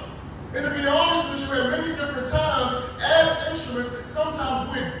are. And to be honest with you, at many different times, as instruments,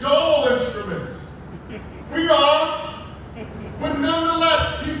 sometimes we're dull instruments. We are. But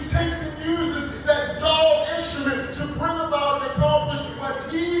nonetheless, he takes and uses that dull instrument to bring about and accomplish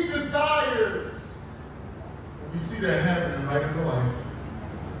what he desires. And we see that happening right in the life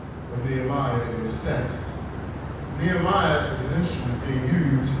of Nehemiah in this text. Nehemiah is an instrument being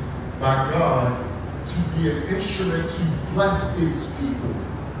used by God to be an instrument to bless his people.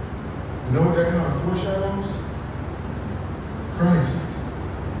 You know what that kind of foreshadows?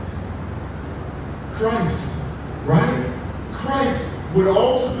 Christ, right? Christ would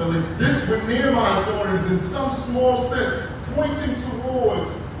ultimately, this what Nehemiah is doing is in some small sense pointing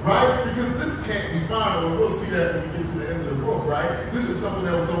towards, right? Because this can't be final, and we'll see that when we get to the end of the book, right? This is something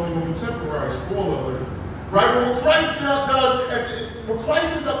that was only going to be temporary, spoiler alert. Right? But what Christ now does, what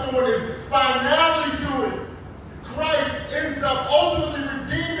Christ ends up doing is finality to it. Christ ends up ultimately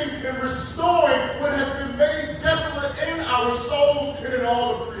redeeming and restoring what has been made desolate in our souls and in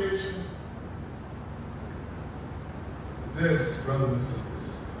all of creation. This, brothers and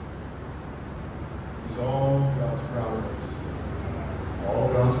sisters, is all God's providence, all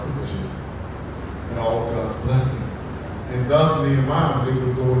God's provision, and all God's blessing. And thus Nehemiah was able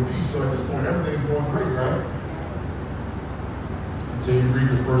to go in peace. So at this point, everything's going great, right? Until you read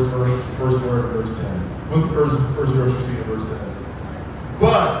the first word of verse 10. What's the first verse you see in verse 10?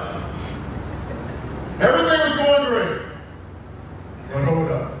 But everything was going great. But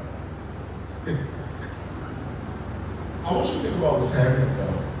hold up. I want you to think about what's happening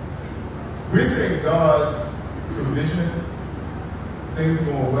though. We're seeing God's provision. Things are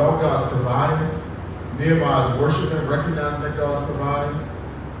going well. God's providing. Nehemiah's worshiping, recognizing that God's providing.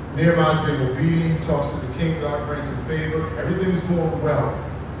 Nehemiah's being obedient. He talks to the king. God grants him favor. Everything's going well.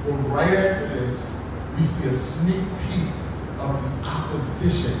 But right after this, we see a sneak peek of the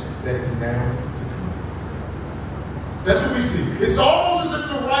opposition that is now to come. That's what we see. It's almost as if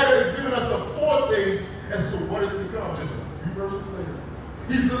the writer is giving us a foretaste as to what is to come just a few verses later.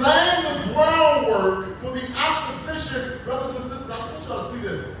 He's laying the groundwork for the opposition. Brothers and sisters, I just want y'all to see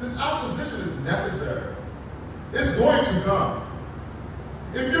this. This opposition is necessary. It's going to come.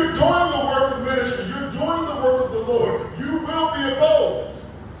 If you're doing the work of ministry, you're doing the work of the Lord, you will be opposed.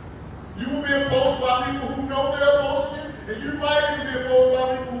 You will be opposed by people who know they're opposing you, and you might even be opposed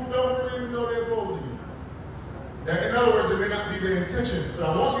by people who don't really even know they're opposing you. Now, in other words, it may not be their intention, but I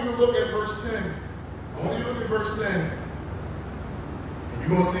want you to look at verse 10. I want you to look at verse 10. You're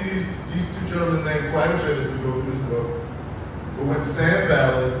going to see these two gentlemen named quite a bit as we go through this book. But when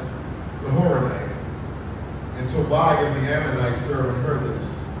Sanballat, the Horonite, and Tobiah, the Ammonite servant, heard this,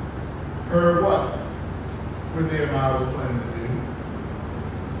 heard what? What Nehemiah was planning to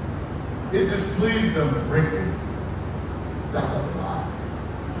do. It displeased them greatly. That's a lie.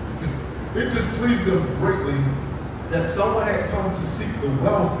 It displeased them greatly that someone had come to seek the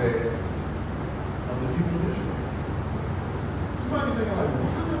welfare of the people of Israel. Somebody thinking like,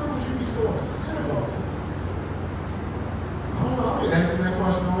 why would you be so upset about this? I don't know, I've been asking that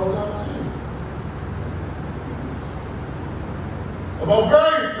question all the time too. About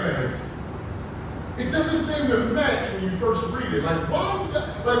various things. It doesn't seem to match when you first read it. Like why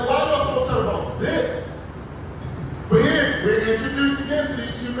y'all so upset about this? But here, we're introduced again to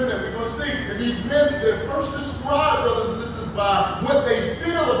these two men that we're going to see. And these men, they're first described, brothers and sisters, by what they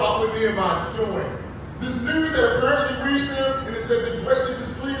feel about what Nehemiah is doing. This news that apparently reached them, and it says it greatly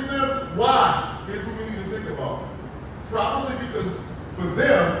displeased them. Why? Here's what we need to think about. Probably because for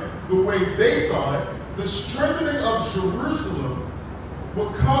them, the way they saw it, the strengthening of Jerusalem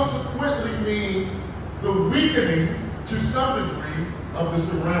would consequently mean the weakening to some degree of the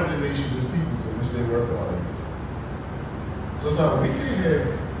surrounding nations and peoples in which they were a part of. So it's like, we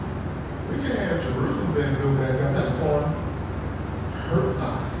can't have Jerusalem being built back up. That's going to hurt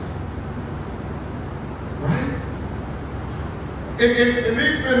us. Right? And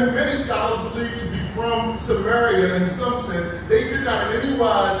these men, who many scholars believe to be from Samaria in some sense, they did not in any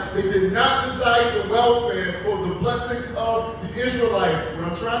wise, they did not desire the welfare or the blessing of the Israelites.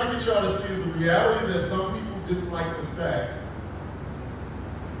 What I'm trying to get y'all to see is the reality that some people dislike the fact,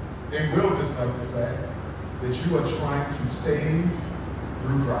 and will dislike the fact, that you are trying to save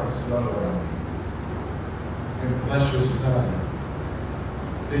through Christ. Y'all know what I mean. And bless your society.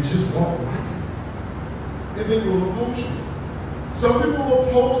 They just won't like it. And they will oppose you. Some people will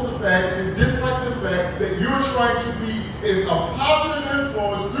oppose the fact and dislike the fact that you're trying to be a positive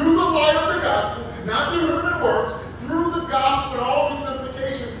influence through the light of the gospel, not through human works, through the gospel and all of its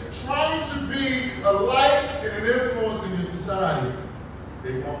implications, trying to be a light and an influence in your society.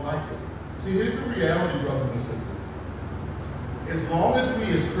 They won't like it. See, here's the reality, brothers and sisters. As long as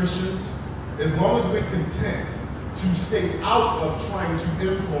we as Christians, as long as we're content to stay out of trying to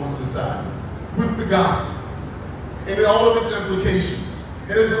influence society with the gospel and all of its implications,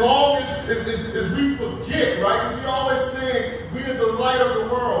 and as long as we forget, right, because we always say we are the light of the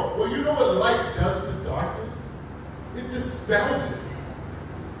world. Well, you know what light does to darkness? It dispels it.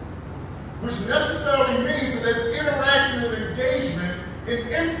 Which necessarily means that there's interaction and engagement and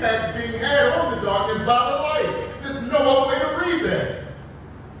impact being had on the darkness by the light. There's no other way to read that.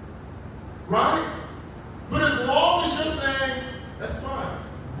 Right? But as long as you're saying, that's fine,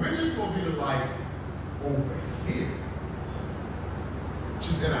 we're just going to be the light over here.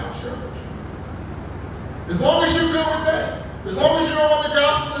 Just in our church. As long as you're good with that. As long as you don't want the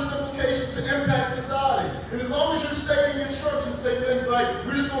gospel and its implications to impact society. And as long as you stay in your church and say things like,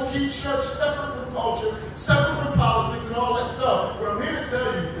 we're just going to keep church separate from culture, separate from politics and all that stuff. What I'm here to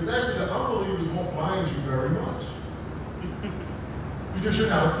tell you is actually the unbelievers won't mind you very much. Because you're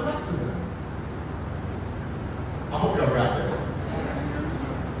not a threat to them. I hope y'all got that.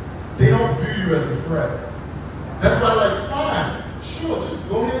 They don't view you as a threat. That's why they're like, fine, sure, just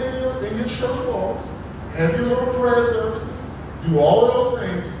go ahead in your church walls, have your little prayer services, do all of those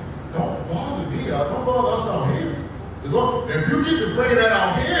things. Don't bother me. Don't bother us out here. As long, if you get to bringing that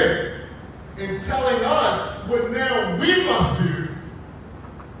out here and telling us what now we must do,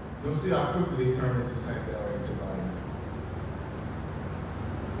 you'll see how quickly they turn into St. Valley and Tobiah.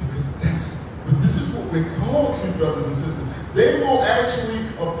 Because this is what we're called to, brothers and sisters. They will actually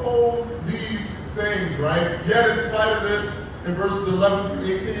oppose these things, right? Yet in spite of this, in verses 11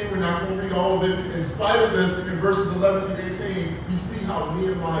 through 18, we're not going to read all of it. In spite of this, in verses 11 through 18, we see how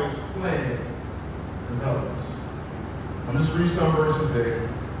Nehemiah's plan develops. I'll just read some verses there.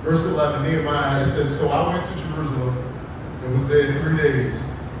 Verse 11, Nehemiah, it says, So I went to Jerusalem and was there 3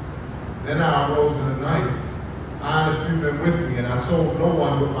 days. Then I arose in the night, I and a few men with me, and I told no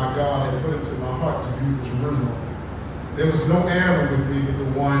one what my God had put into my heart to do for Jerusalem. There was no animal with me but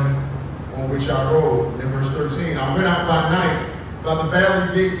the one on which I rode. In verse 13, I went out by night by the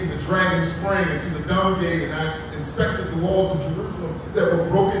valley gate to the dragon spring and to the dung gate, and I inspected the walls of Jerusalem that were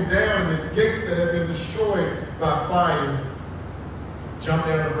broken down and its gates that had been destroyed by fire. Jump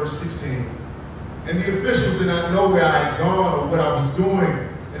down to verse 16. And the officials did not know where I had gone or what I was doing,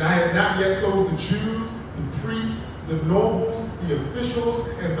 and I had not yet told the Jews, the priests, the nobles, the officials,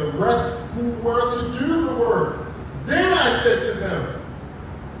 and the rest who were to do the work. Then I said to them,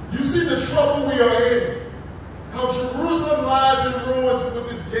 you see the trouble we are in, how Jerusalem lies in ruins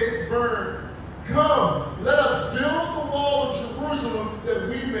with its gates burned. Come, let us build the wall of Jerusalem that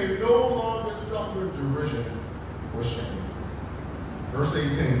we may no longer suffer derision or shame. Verse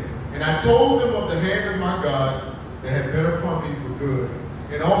 18, and I told them of the hand of my God that had been upon me for good,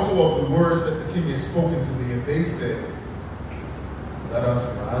 and also of the words that the king had spoken to me, and they said, let us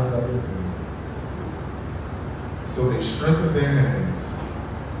rise up and build. So they strengthened their hands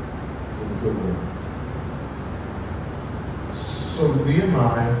for the good work. So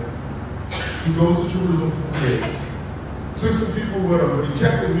Nehemiah, he goes to Jerusalem for 3 days. Took some people with him, but he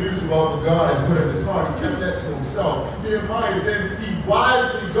kept the news about what God had put in his heart. He kept that to himself. Nehemiah then, he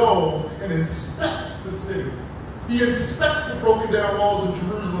wisely goes and inspects the city. He inspects the broken down walls of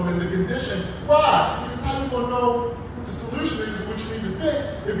Jerusalem and the condition. Why? Because how you going to know what the solution is and what you need to fix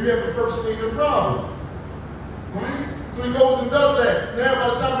if you haven't first seen the problem? Right? So he goes and does that. Now,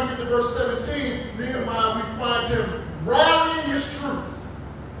 by the time we get to verse 17, Nehemiah, we find him rallying his troops,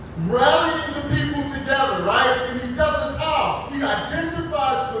 rallying the people together, right? And he does this how? He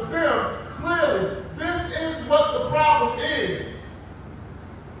identifies for them clearly, this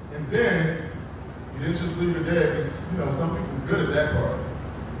then he didn't just leave it there, because, some people are good at that part.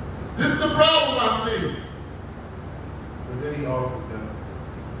 This is the problem I see. But then he offers them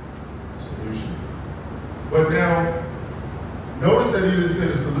a solution. But now, notice that he didn't say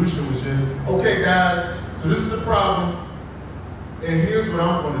the solution was just, okay, guys, so this is the problem, and here's what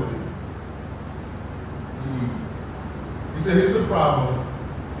I'm going to do. He said, here's the problem,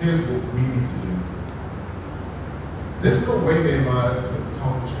 here's what we need to do. There's no way Nehemiah could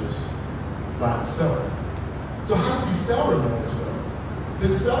accomplish this by himself. So how does he sell them all this stuff?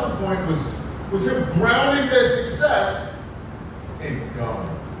 His selling point was him grounding their success in God.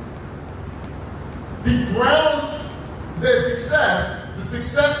 He grounds their success, the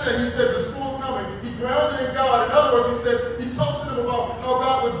success that he says is forthcoming, he grounds it in God. In other words, he talks to them about how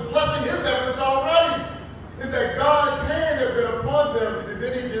God was blessing his efforts already, and that God's hand had been upon them, and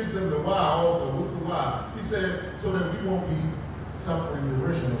then he gives them the why also. What's the why? He said, so that we won't be suffering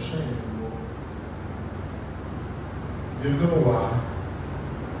derision or shame anymore. Gives them a why.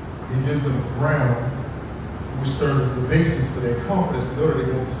 He gives them a ground, which serves as the basis for their confidence to know that they're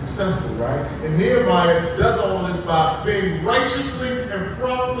going to be successful, right? And Nehemiah does all this by being righteously and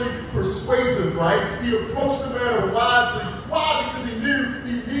properly persuasive, right? He approached the matter wisely. Why? Because he knew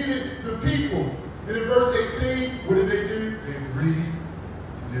he needed the people. And in verse 18, what did they do? They agreed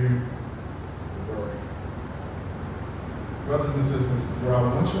to do the work. Brothers and sisters, what I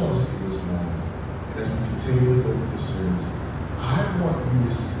want you all to see this morning, and as we continue to go through this series, I want you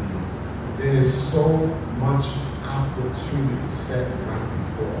to see there is so much opportunity set right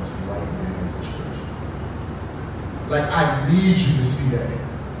before us right now as a church. Like, I need you to see that.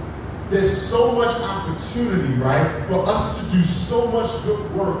 There's so much opportunity, right, for us to do so much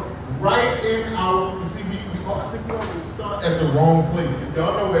good work right in our, you see, I think we always start at the wrong place.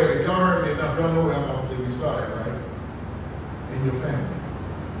 Y'all know where, if y'all heard me enough, y'all know where I'm about to say we started, right? In your family.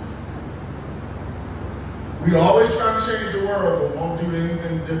 We always try to change the world, but won't do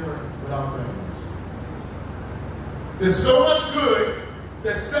anything different with our families. There's so much good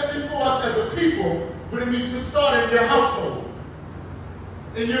that's set before us as a people, but it needs to start in your household,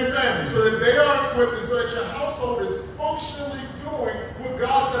 in your family, so that they are equipped and so that your household is functionally doing what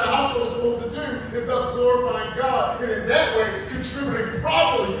God said a household is supposed to do, and thus glorifying God, and in that way contributing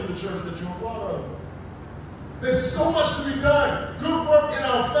properly to the church that you're a part of. There's so much to be done. Good work in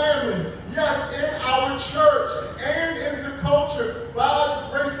our families, yes, in our church, and in the culture by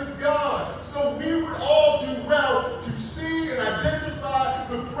the grace of God. So we would all do well to see and identify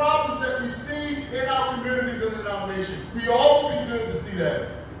the problems that we see in our communities and in our nation. We all would be good to see that.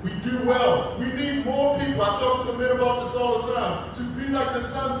 We do well. We need more people. I talk to the men about this all the time. To be like the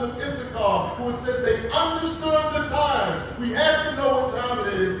sons of Issachar, who said they understood the times. We have to know what time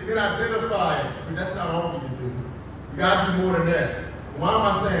it is and identify it. But that's not all we can do. We got to do more than that. Why am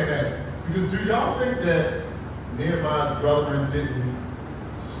I saying that? Because do y'all think that Nehemiah's brethren didn't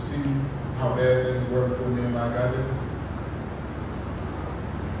see how bad things were before Nehemiah got there?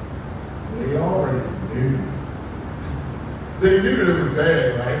 They already knew. They knew that it was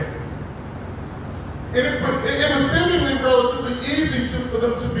bad, right? And it was seemingly relatively easy for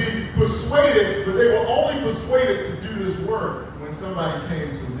them to be persuaded, but they were only persuaded to do this work when somebody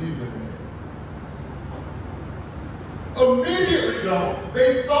came to lead them there. Immediately, though,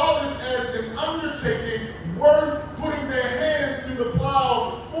 they saw this as an undertaking worth putting their hands to the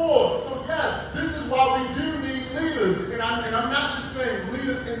plow for. So yes, this is why we do need leaders. And I'm not just saying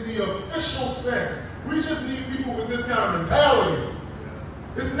leaders in the official sense. We just need people with this kind of mentality.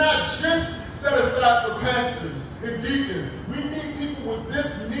 It's not just set aside for pastors and deacons. We need people with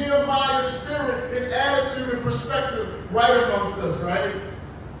this Nehemiah spirit and attitude and perspective right amongst us, right?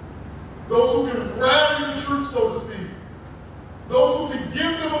 Those who can rally the troops, so to speak. Those who can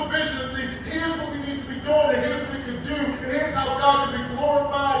give them a vision to see, here's what we need to be doing, and here's what we can do, and here's how God can be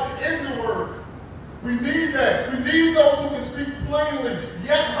glorified in the work. We need that. We need those who can speak plainly,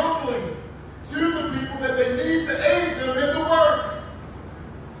 yet humbly, to the people that they need to aid them in the work.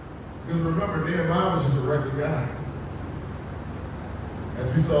 Because remember, Nehemiah was just a regular guy.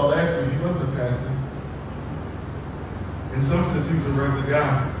 As we saw last week, he wasn't a pastor. In some sense, he was a regular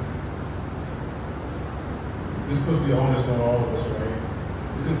guy. This puts the onus on all of us, right?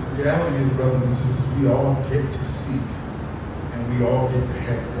 Because the reality is, brothers and sisters, we all get to seek and we all get to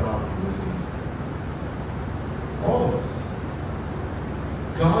have God wisdom. All of us.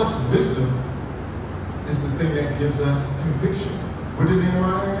 God's wisdom is the thing that gives us conviction. What did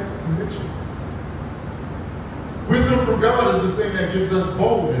Nehemiah have? Conviction. Wisdom from God is the thing that gives us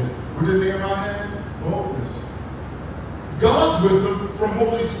boldness. What did Nehemiah have? Boldness. God's wisdom from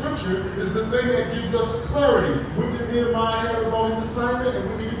Holy Scripture is the thing that gives us clarity. What did Nehemiah have about his assignment and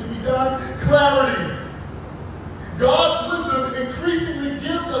what needed to be done? Clarity. God's wisdom increasingly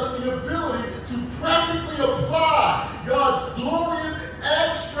gives us the ability to practically apply God's glorious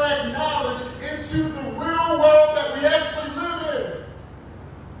abstract knowledge into the real world that we actually live in.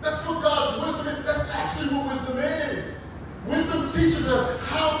 That's what God's wisdom is. That's actually what wisdom is. Wisdom teaches us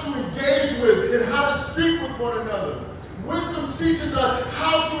how to engage with and how to speak with one another. Wisdom teaches us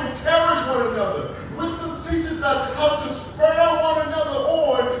how to encourage one another. Wisdom teaches us how to spur one another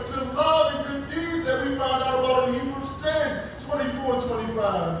on to love and good deeds that we found out about in Hebrews 10, 24 and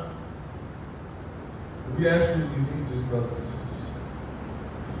 25. We absolutely need this, brothers and sisters.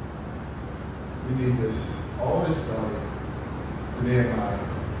 We need this. All this started for Nehemiah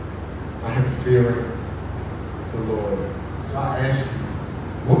by him fearing the Lord. So I ask you,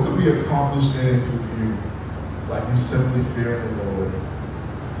 what could be accomplished in and through you by you simply fearing the Lord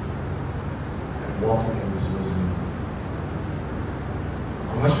and walking in His wisdom?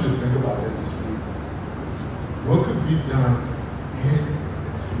 I want you to think about it this week. What could be done in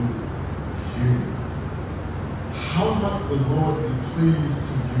and through you? How might the Lord be pleased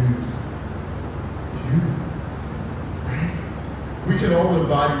to use you? Right? We can all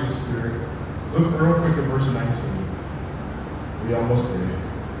embody the Spirit. Look real quick at verse 19. We almost there.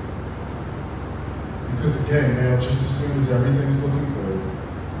 Because again, man, just as soon as everything's looking good,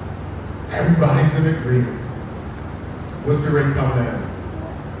 everybody's in agreement. What's the rate come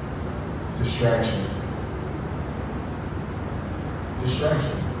in? Distraction.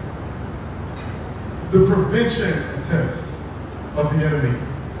 Distraction. The prevention attempts of the enemy.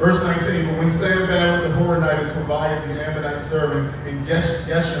 Verse 19, but when Sanballat the Horonite and Tobiah the Ammonite servant and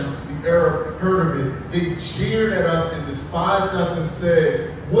Geshem the Arab heard of it, they jeered at us and despised us and said,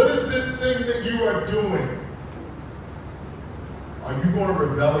 what is this thing that you are doing? Are you going to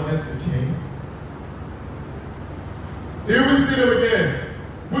rebel against the king? Here we see them again.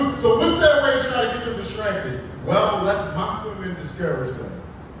 So what's that way to try to get them distracted? Well, let's mock them and discourage them.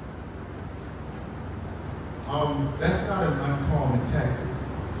 That's not an uncommon tactic.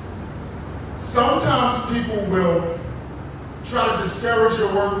 Sometimes people will try to discourage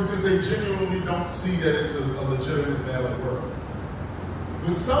your work because they genuinely don't see that it's a legitimate, valid work.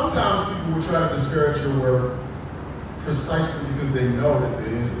 But sometimes people will try to discourage your work precisely because they know that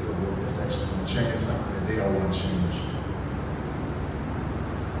there is a good work that's actually going to change something that they don't want to change.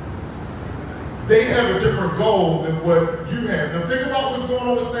 They have a different goal than what you have. Now think about what's going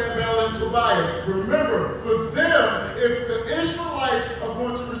on with Sanballat and Tobiah. Remember, for them, if the Israelites are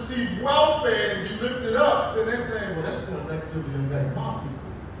going to receive welfare and be lifted up, then they're saying, well, that's going to negatively impact my people.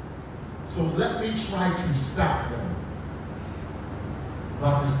 So let me try to stop them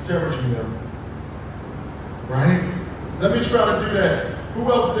by discouraging them. Right? Let me try to do that. Who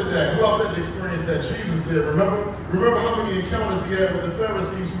else did that? Who else had the experience that Jesus did? Remember how many encounters he had with the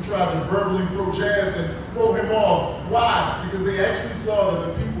Pharisees who tried to verbally throw jabs and throw him off? Why? Because they actually saw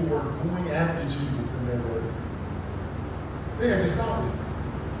that the people were going after Jesus in their words. They had to stop it.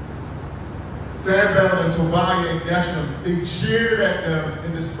 Sanballat and Tobiah and Geshem, they jeered at them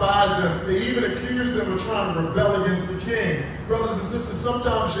and despised them. They even accused them of trying to rebel against the king. Brothers and sisters,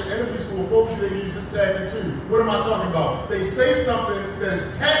 sometimes your enemies who oppose you, they use this tactic too. What am I talking about? They say something that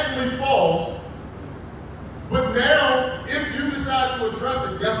is patently false, but now, if you decide to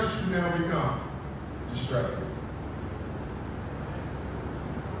address it, guess what you now become? Distracted.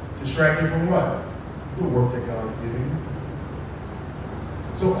 Distracted from what? The work that God is giving you.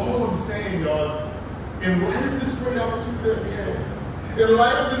 So all I'm saying, y'all, in light of this great opportunity that we have, in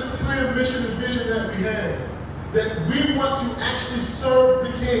light of this clear mission and vision that we have, that we want to actually serve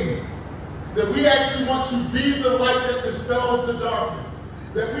the King, that we actually want to be the light that dispels the darkness,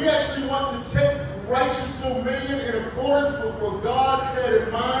 that we actually want to take righteous dominion in accordance with what God had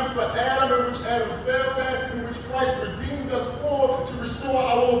in mind for Adam, in which Adam failed at, in which Christ redeemed us for, to restore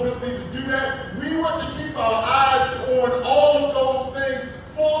our ability to do that. We want to keep our eyes on all of those things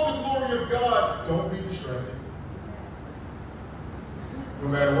for the glory of God. Don't be distracted. No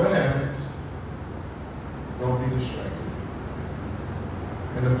matter what happens, don't be distracted.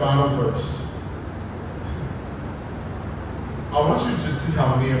 And the final verse. I want you to just see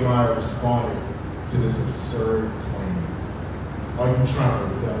how Nehemiah responded to this absurd claim. Are you trying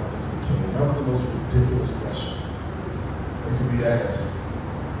to rebel against the king? That was the most ridiculous question that could be asked.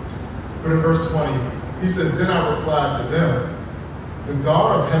 But in verse 20, he says, then I replied to them, the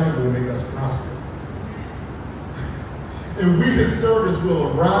God of heaven will make us prosper. And we, his servants,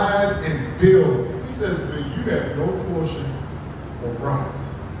 will arise and build. He says, but you have no portion or right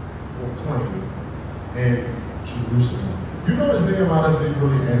or claim in Jerusalem. You notice Nehemiah doesn't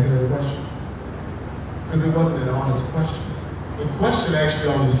really answer that question. Because it wasn't an honest question. The question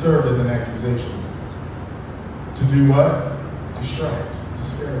actually only served as an accusation. To do what? Distract,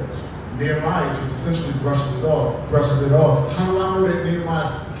 discourage. Nehemiah just essentially brushes it off. How do I know that Nehemiah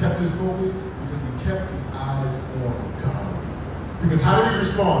kept his focus? Because he kept his eyes on God. Because how did he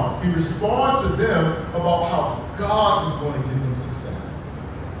respond? He responded to them about how God was going to give them success.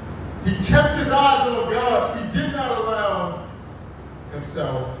 He kept his eyes on God. He did not allow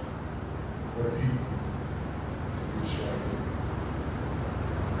himself or the people to be distracted.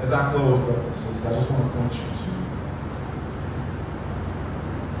 As I close, brothers and sisters, I just want to point you to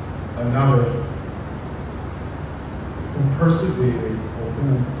another who persevered or who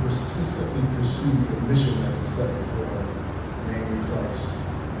persistently pursued the mission that was set before him, namely Christ.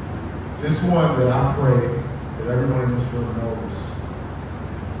 This one that I pray that everyone in this room knows,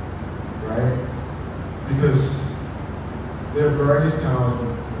 right? Because there are various times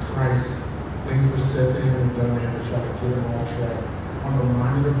when Christ, things were said to him and done to him to try to get him off track. I'm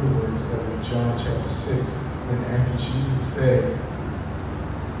reminded of the words that in John chapter 6, when after Jesus fed,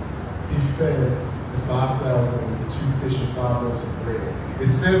 he fed the 5,000 with the 2 fish and 5 loaves of bread. It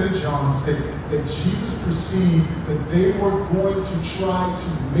says in John 6 that Jesus perceived that they were going to try to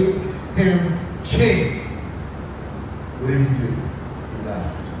make him king. What did he do? He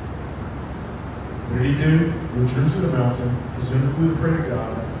left. What did he do? He withdrew to the mountain, presumably to pray to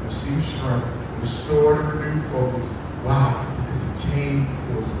God, receive strength, restored and renewed focus. Why? Because he came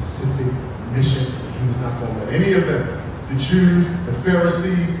for a specific mission. He was not going to let any of them, the Jews, the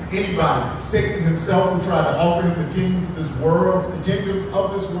Pharisees, anybody, Satan himself who tried to offer him the kings of this world, the kingdoms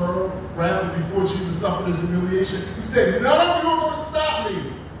of this world, rather before Jesus suffered his humiliation. He said, none of you are going to stop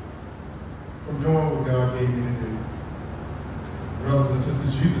me from doing what God gave me to do. Brothers and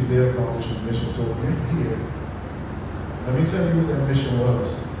sisters, Jesus did accomplish his mission. So if you're here, let me tell you what that mission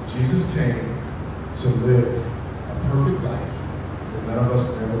was. Jesus came to live a perfect life that none of us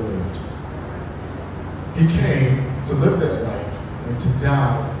ever lived. He came to live that life and to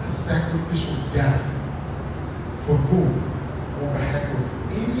die a sacrificial death. For who? On behalf of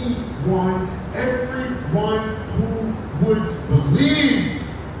anyone, everyone who would believe.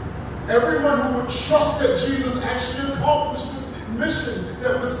 Everyone who would trust that Jesus actually accomplished this mission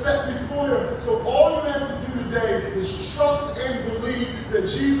that was set before him. So all you have to do today is trust and believe that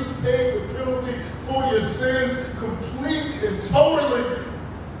Jesus paid the penalty for your sins completely and totally.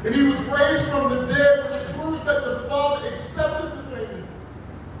 And he was raised from the dead, which proves that the Father accepted the payment.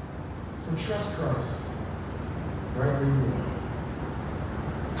 So trust Christ right where you are.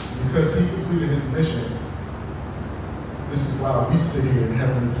 Because he completed his mission, this is why we sit here in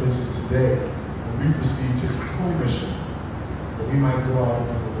heavenly places today, and we've received his co-mission, that we might go out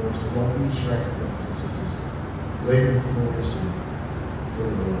into the world. So don't be distracted, brothers and sisters. Labor gloriously for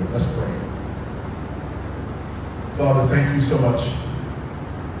the Lord. Let's pray. Father, thank you so much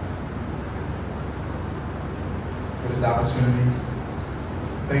for this opportunity.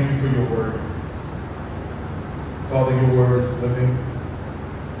 Thank you for your word. Father, your word is living,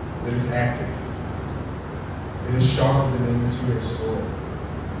 it is active. It is sharper than any two-edged sword.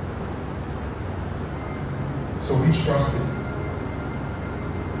 So we trust it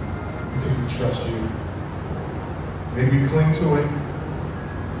because we trust you. May we cling to it.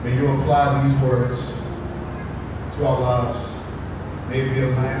 May you apply these words to our lives. May it be a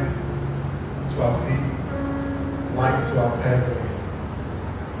lamp to our feet, light to our pathway,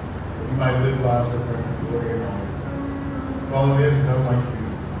 that we might live lives that bring glory and honor. Father, there is none like you.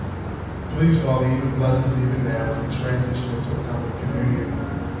 Please, Father, even bless us even now as we transition into a time of communion.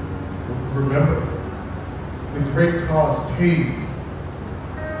 Remember the great cost paid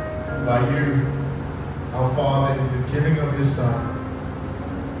by you, our Father, in the giving of your Son,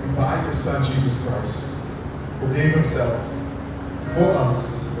 and by your Son, Jesus Christ, who gave himself for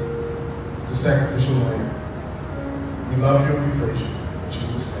us as the sacrificial lamb. We love you and we praise you. In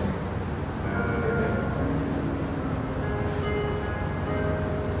Jesus' name, amen.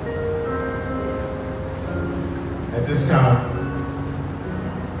 At this time,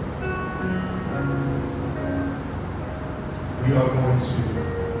 we are going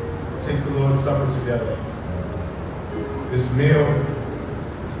to take the Lord's Supper together. This meal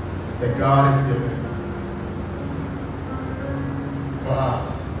that God has given for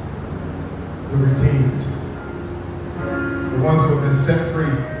us, the redeemed, the ones who have been set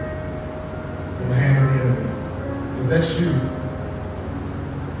free from the hand of the enemy. So that's you.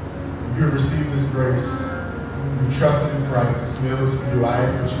 If you have received this grace, you trusted in Christ, this meal is for you. I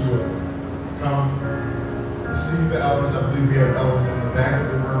ask that you would come, receive the elements. I believe we have elements in the back of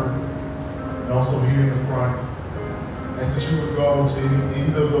the room and also here in the front. As that you would go to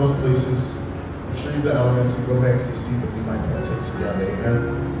either of those places, retrieve the elements, and go back to the seat that we might partake together.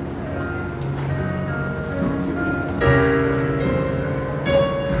 Amen.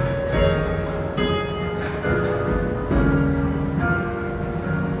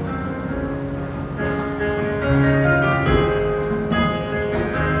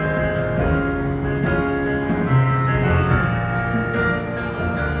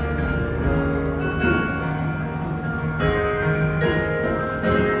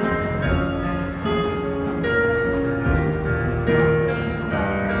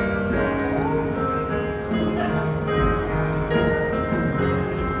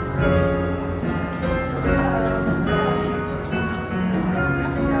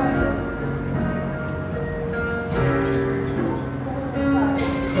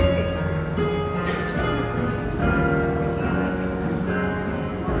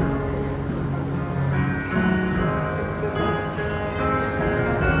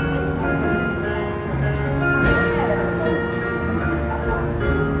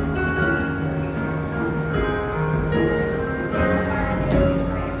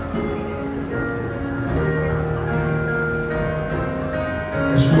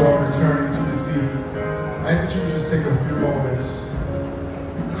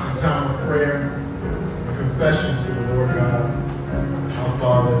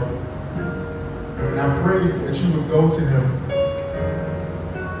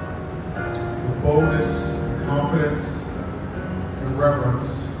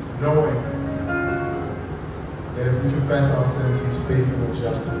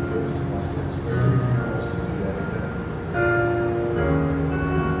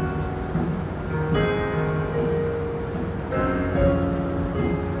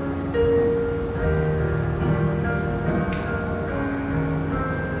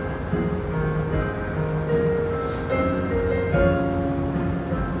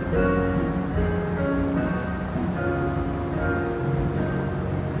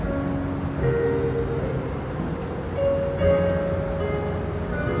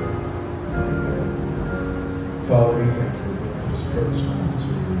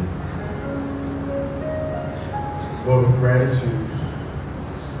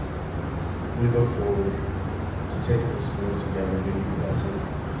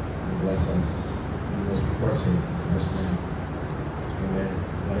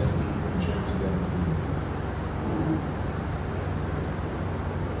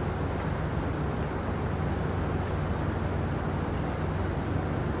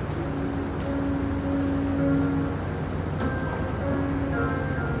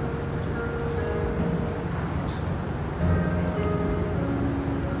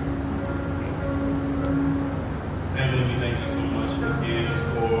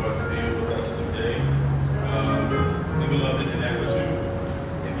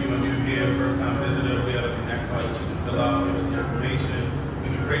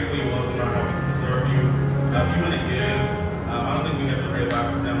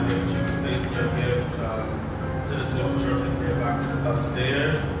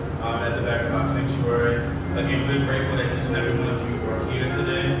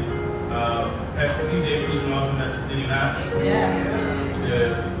 Pastor CJ preached an awesome message, did he not? Yeah.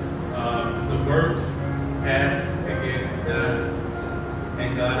 The work has to get done.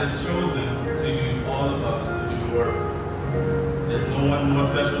 And God has chosen to use all of us to do the work. There's no one more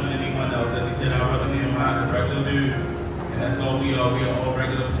special than anyone else. As he said, our brother Nehemiah is a regular dude. And that's all we are. We are all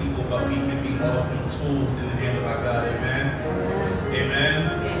regular people, but we can be awesome tools in the hands of our God. Amen? Amen?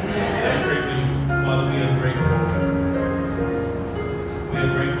 I pray for you. Father, we are grateful. We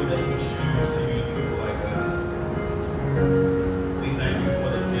are grateful that you choose to use people like us. We thank you for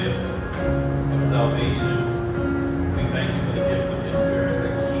the gift of salvation. We thank you for the gift of your spirit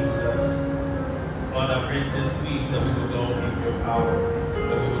that keeps us. Father, I pray this week that we will go in your power,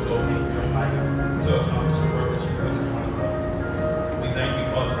 that we will go in your might to accomplish the work that you put in front of us. We thank you,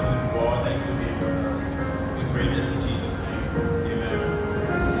 Father, for who you are. Thank you for being with us. We pray this in Jesus' name. Amen.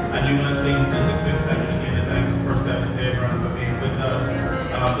 I do want to take just a quick second again to thank First Baptist Fairburn for being with us.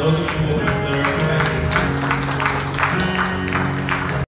 Those of you who